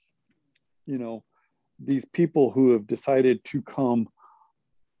 you know, these people who have decided to come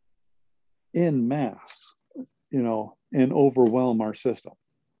en masse, you know, and overwhelm our system?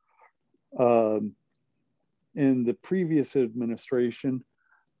 In the previous administration,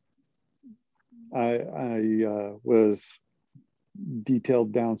 I was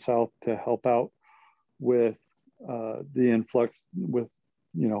detailed down south to help out with the influx with,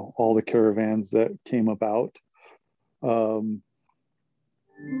 you know, all the caravans that came about. And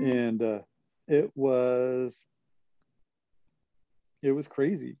it was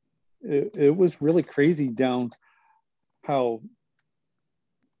crazy. It was really crazy down how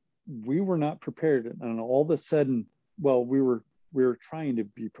we were not prepared. And all of a sudden, well, we were trying to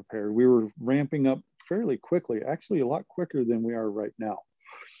be prepared. We were ramping up fairly quickly, actually a lot quicker than we are right now.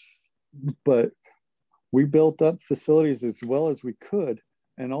 But we built up facilities as well as we could.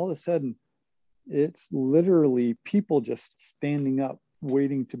 And all of a sudden, it's literally people just standing up,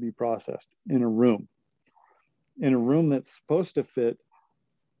 waiting to be processed in a room that's supposed to fit,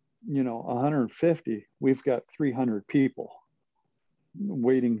 you know, 150. We've got 300 people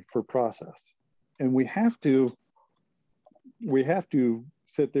waiting for process. And we have to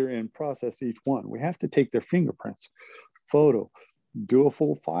sit there and process each one. We have to take their fingerprints, photo, do a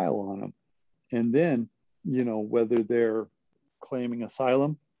full file on them. And then, you know, whether they're claiming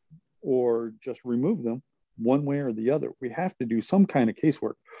asylum or just remove them one way or the other, we have to do some kind of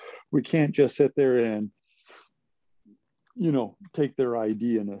casework. We can't just sit there and, you know, take their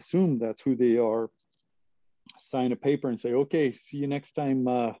ID and assume that's who they are, sign a paper and say, okay, see you next time,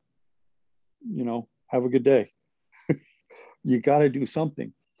 you know, have a good day. You got to do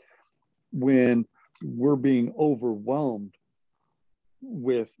something when we're being overwhelmed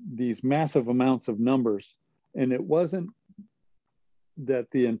with these massive amounts of numbers. And it wasn't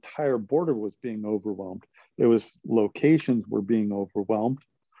that the entire border was being overwhelmed. It was locations were being overwhelmed.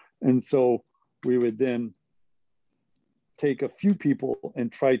 And so we would then take a few people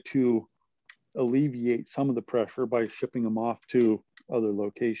and try to alleviate some of the pressure by shipping them off to other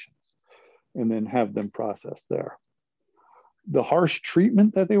locations and then have them processed there. The harsh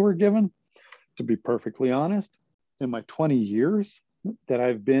treatment that they were given, to be perfectly honest, in my 20 years that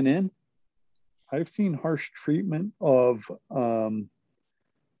I've been in, I've seen harsh treatment of the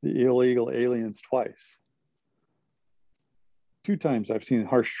illegal aliens twice. 2 times I've seen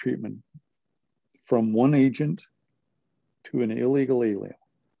harsh treatment from one agent to an illegal alien.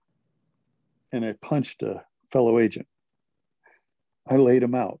 And I punched a fellow agent. I laid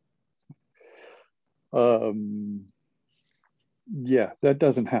him out. Yeah, that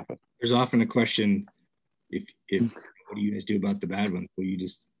doesn't happen. There's often a question: if what do you guys do about the bad ones? Well, you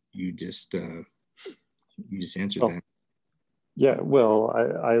just answered that. Yeah, well,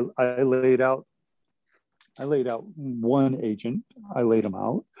 I laid out one agent. I laid him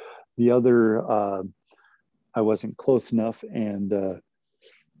out. The other, I wasn't close enough, and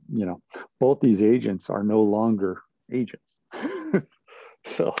you know, both these agents are no longer agents.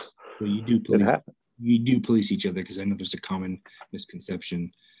 So well, you do police each other, because I know there's a common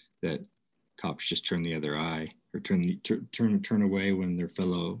misconception that cops just turn the other eye or turn away when their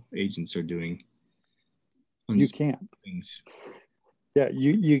fellow agents are doing. You can't. Things. Yeah,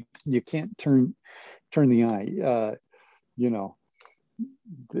 you can't turn the eye. You know,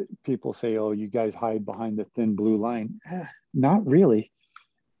 people say, oh, you guys hide behind the thin blue line. Not really.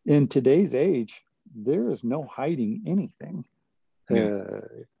 In today's age, there is no hiding anything. Yeah.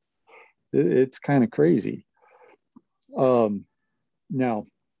 It's kind of crazy. Now,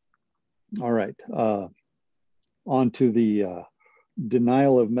 all right. On to the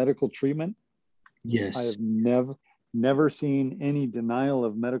denial of medical treatment. Yes. I have never seen any denial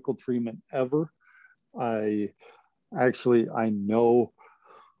of medical treatment ever. I know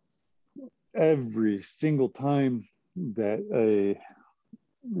every single time that a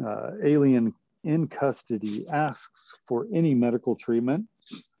alien in custody asks for any medical treatment,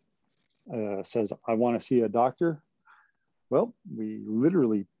 says, I want to see a doctor. Well, we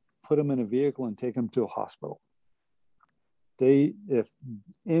literally put them in a vehicle and take them to a hospital. If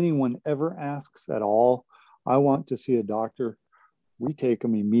anyone ever asks at all, I want to see a doctor, we take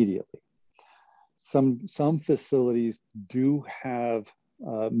them immediately. Some facilities do have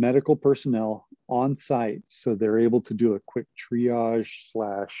medical personnel on site, so they're able to do a quick triage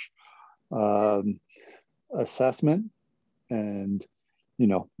 / assessment. And,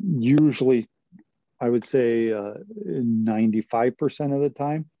 usually I would say 95% of the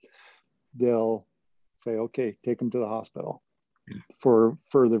time, they'll say, okay, take them to the hospital for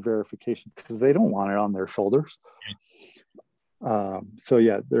further verification, because they don't want it on their shoulders. So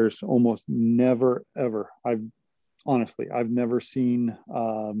yeah, there's almost never, ever, I've never seen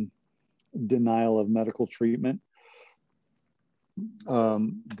denial of medical treatment.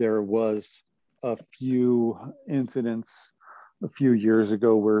 There was a few incidents a few years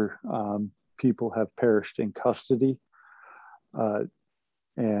ago where people have perished in custody.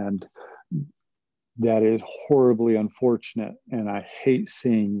 And that is horribly unfortunate. And I hate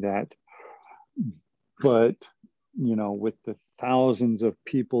seeing that. But, with the thousands of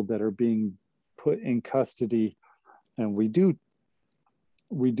people that are being put in custody, and we do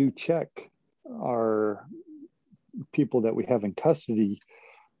check our people that we have in custody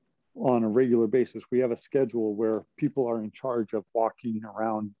on a regular basis. We have a schedule where people are in charge of walking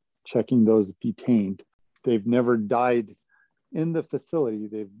around checking those detained. They've never died in the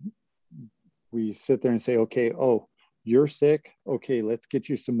facility. We sit there and say, okay, oh, you're sick. Okay, let's get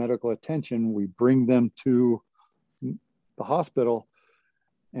you some medical attention. We bring them to the hospital,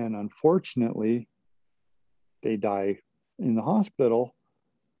 and unfortunately, they die in the hospital.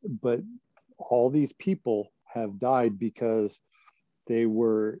 But all these people have died because they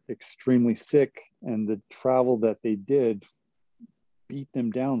were extremely sick, and the travel that they did beat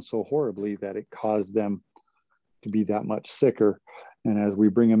them down so horribly that it caused them to be that much sicker. And as we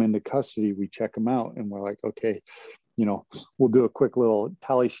bring them into custody, we check them out, and we're like, okay, we'll do a quick little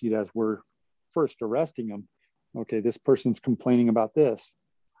tally sheet as we're first arresting them. Okay, this person's complaining about this.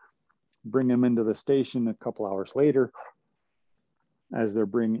 Bring them into the station a couple hours later. As they're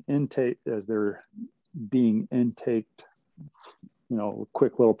being intaked, a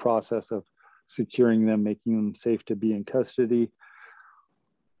quick little process of securing them, making them safe to be in custody.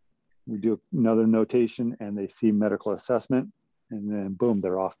 We do another notation, and they see medical assessment, and then boom,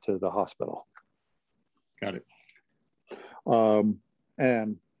 they're off to the hospital. Got it.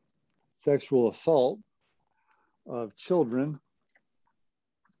 And sexual assault of children,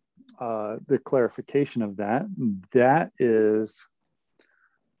 the clarification of that is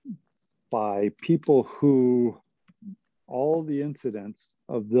by people who, all the incidents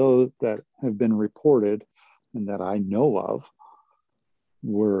of those that have been reported and that I know of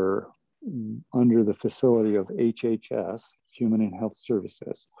were under the facility of HHS, Human and Health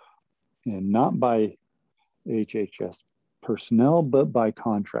Services, and not by HHS personnel, but by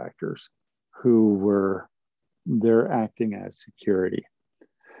contractors who they're acting as security.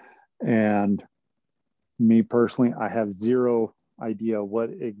 And me personally, I have zero idea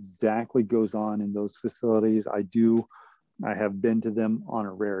what exactly goes on in those facilities. I have been to them on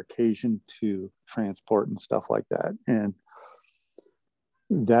a rare occasion to transport and stuff like that. And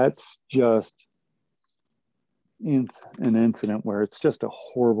that's just an incident where it's just a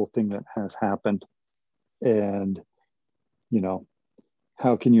horrible thing that has happened. And,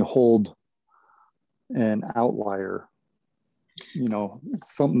 how can you hold an outlier,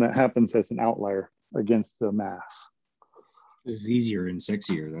 something that happens as an outlier against the mass? This is easier and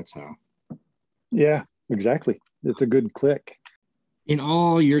sexier. That's how. Yeah, exactly. It's a good click. In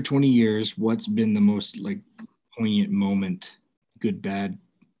all your 20 years, what's been the most poignant moment, good, bad,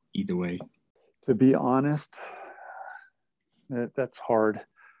 either way? To be honest, that's hard.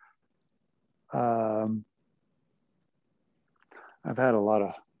 I've had a lot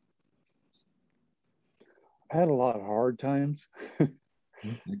of hard times. I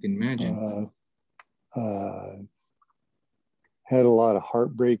can imagine. had a lot of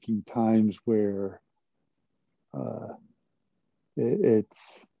heartbreaking times where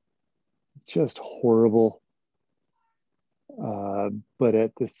it's just horrible. But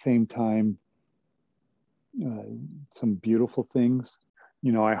at the same time, some beautiful things.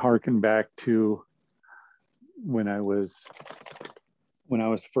 I hearken back to when I was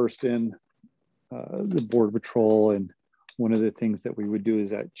first in the Border Patrol, and one of the things that we would do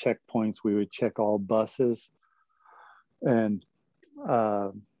is at checkpoints, we would check all buses. And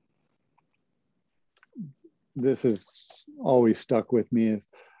this has always stuck with me, is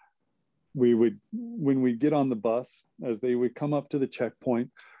when we get on the bus, as they would come up to the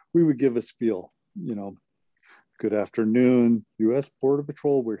checkpoint, we would give a spiel, good afternoon, U.S. Border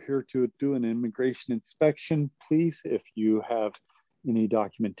Patrol. We're here to do an immigration inspection. Please, if you have any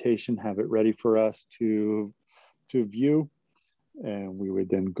documentation, have it ready for us to view. And we would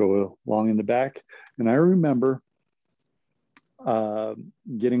then go along in the back. And I remember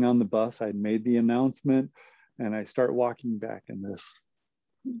getting on the bus, I'd made the announcement, and I start walking back, and this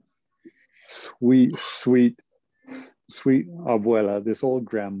sweet abuela, this old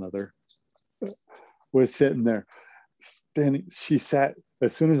grandmother, was sitting there. She sat,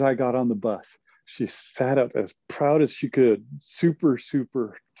 as soon as I got on the bus, she sat up as proud as she could, super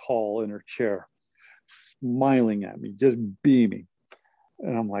tall in her chair, smiling at me, just beaming.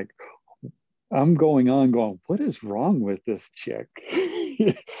 And I'm like, I'm going, what is wrong with this chick?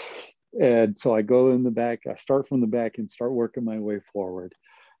 And so I go in the back, I start from the back and start working my way forward.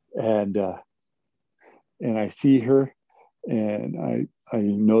 And I see her, and I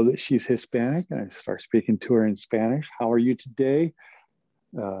know that she's Hispanic, and I start speaking to her in Spanish. How are you today?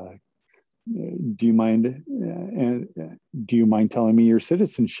 Do you mind telling me your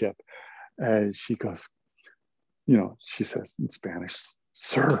citizenship? She goes, she says in Spanish,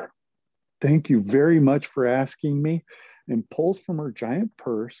 "Sir, thank you very much for asking me," and pulls from her giant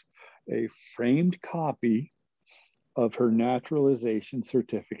purse a framed copy of her naturalization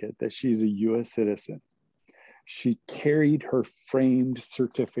certificate that she's a U.S. citizen. She carried her framed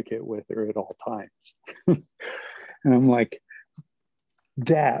certificate with her at all times. And I'm like,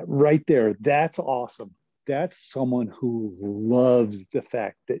 that right there, that's awesome. That's someone who loves the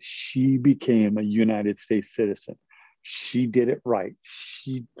fact that she became a United States citizen. She did it right.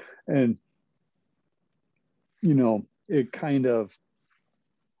 It kind of,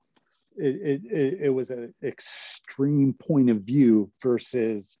 it was an extreme point of view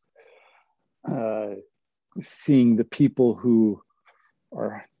versus seeing the people who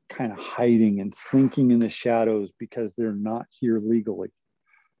are kind of hiding and slinking in the shadows because they're not here legally.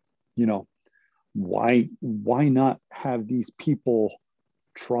 Why not have these people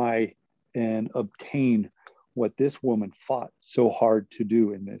try and obtain what this woman fought so hard to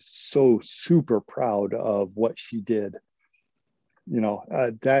do and is so super proud of what she did?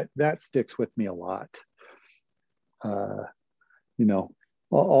 That sticks with me a lot.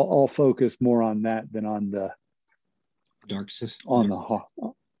 I'll focus more on that than on the dark system.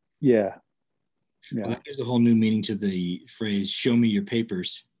 Yeah. Well, that gives a whole new meaning to the phrase, "Show me your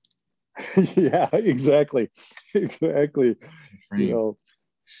papers." Yeah, exactly. Well,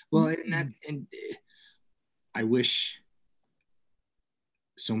 and I wish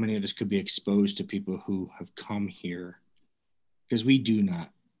so many of us could be exposed to people who have come here, because we do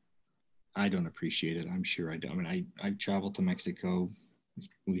not. I don't appreciate it. I'm sure I don't. I mean, I traveled to Mexico.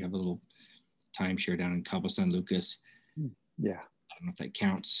 We have a little timeshare down in Cabo San Lucas. Yeah. I don't know if that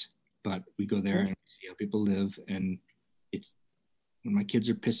counts, but we go there and see how people live. And it's, when my kids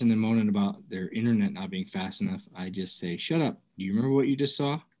are pissing and moaning about their internet not being fast enough, I just say, "Shut up. Do you remember what you just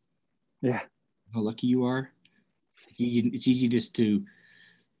saw? Yeah. How lucky you are." It's easy just to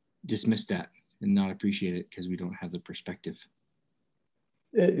dismiss that and not appreciate it because we don't have the perspective.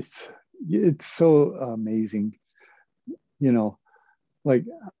 It's so amazing. Like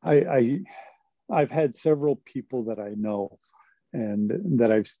I've had several people that I know and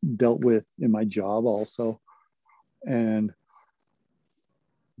that I've dealt with in my job also. And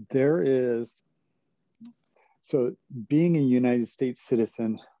so being a United States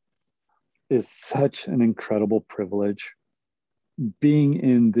citizen is such an incredible privilege. Being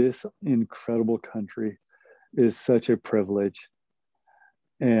in this incredible country is such a privilege.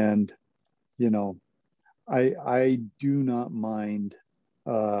 And, I do not mind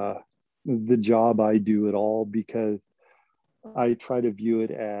the job I do at all, because I try to view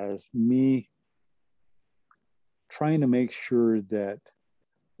it as me trying to make sure that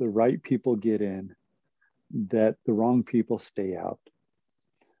the right people get in, that the wrong people stay out,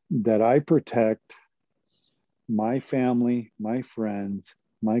 that I protect my family, my friends,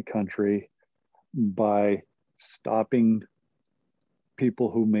 my country by stopping people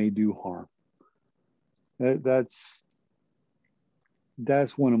who may do harm. That's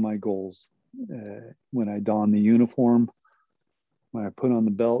one of my goals. When I don the uniform, when I put on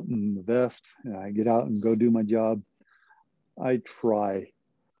the belt and the vest, and I get out and go do my job, I try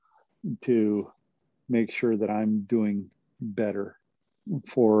to make sure that I'm doing better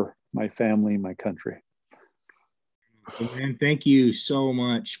for my family, my country. Man, thank you so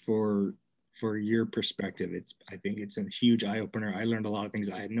much for your perspective. I think it's a huge eye opener. I learned a lot of things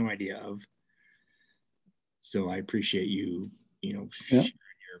I had no idea of. So I appreciate you, sharing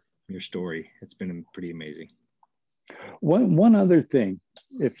your story. It's been pretty amazing. One other thing,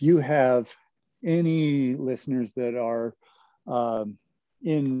 if you have any listeners that are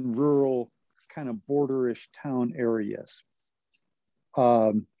in rural kind of borderish town areas,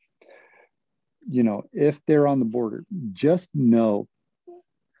 if they're on the border, just know,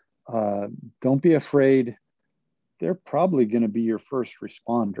 don't be afraid. They're probably going to be your first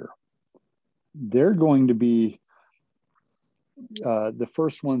responder. They're going to be the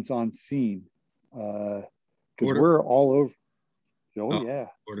first ones on scene, because we're all over. Yeah.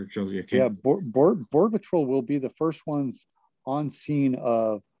 Border Patrol. Okay. Yeah. Border Patrol will be the first ones on scene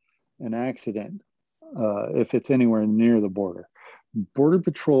of an accident, if it's anywhere near the border. Border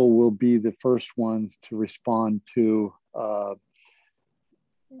Patrol will be the first ones to respond to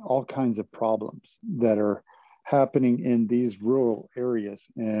all kinds of problems that are happening in these rural areas.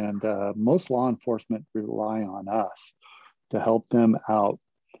 And most law enforcement rely on us to help them out.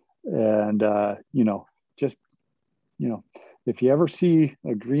 And, if you ever see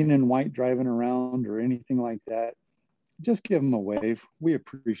a green and white driving around or anything like that, just give them a wave. We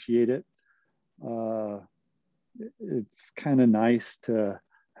appreciate it. It's kind of nice to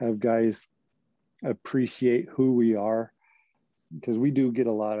have guys appreciate who we are, because we do get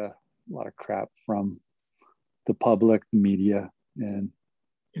a lot of crap from the public, the media, and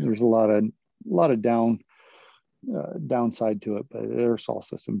there's a lot of downside to it, but there's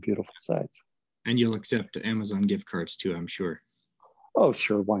also some beautiful sides. And you'll accept Amazon gift cards too, I'm sure. Oh,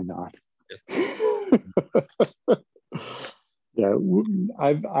 sure. Why not? Yeah,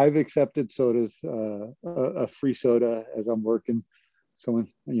 I've accepted sodas, a free soda as I'm working. Someone,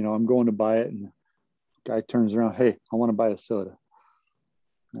 I'm going to buy it, and the guy turns around, "Hey, I want to buy a soda."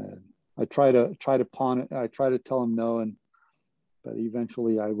 I try to pawn it. I try to tell him no, but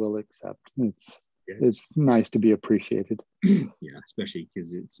eventually I will accept. It's nice to be appreciated. Yeah, especially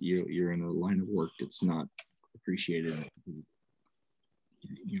because you're in a line of work that's not appreciated,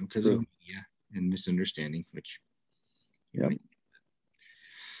 because of media and misunderstanding, which. Yep.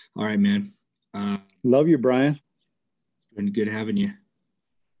 All right, man. Love you, Brian. Been good having you.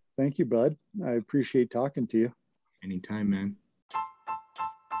 Thank you, bud. I appreciate talking to you. Anytime, man.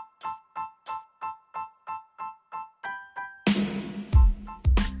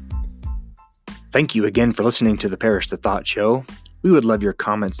 Thank you again for listening to the Parish to Thought Show. We would love your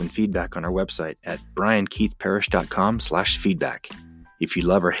comments and feedback on our website at briankeithparish.com/feedback. If you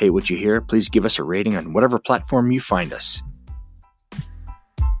love or hate what you hear, please give us a rating on whatever platform you find us.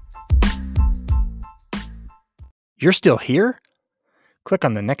 You're still here? Click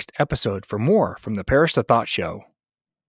on the next episode for more from the Parish to Thought Show.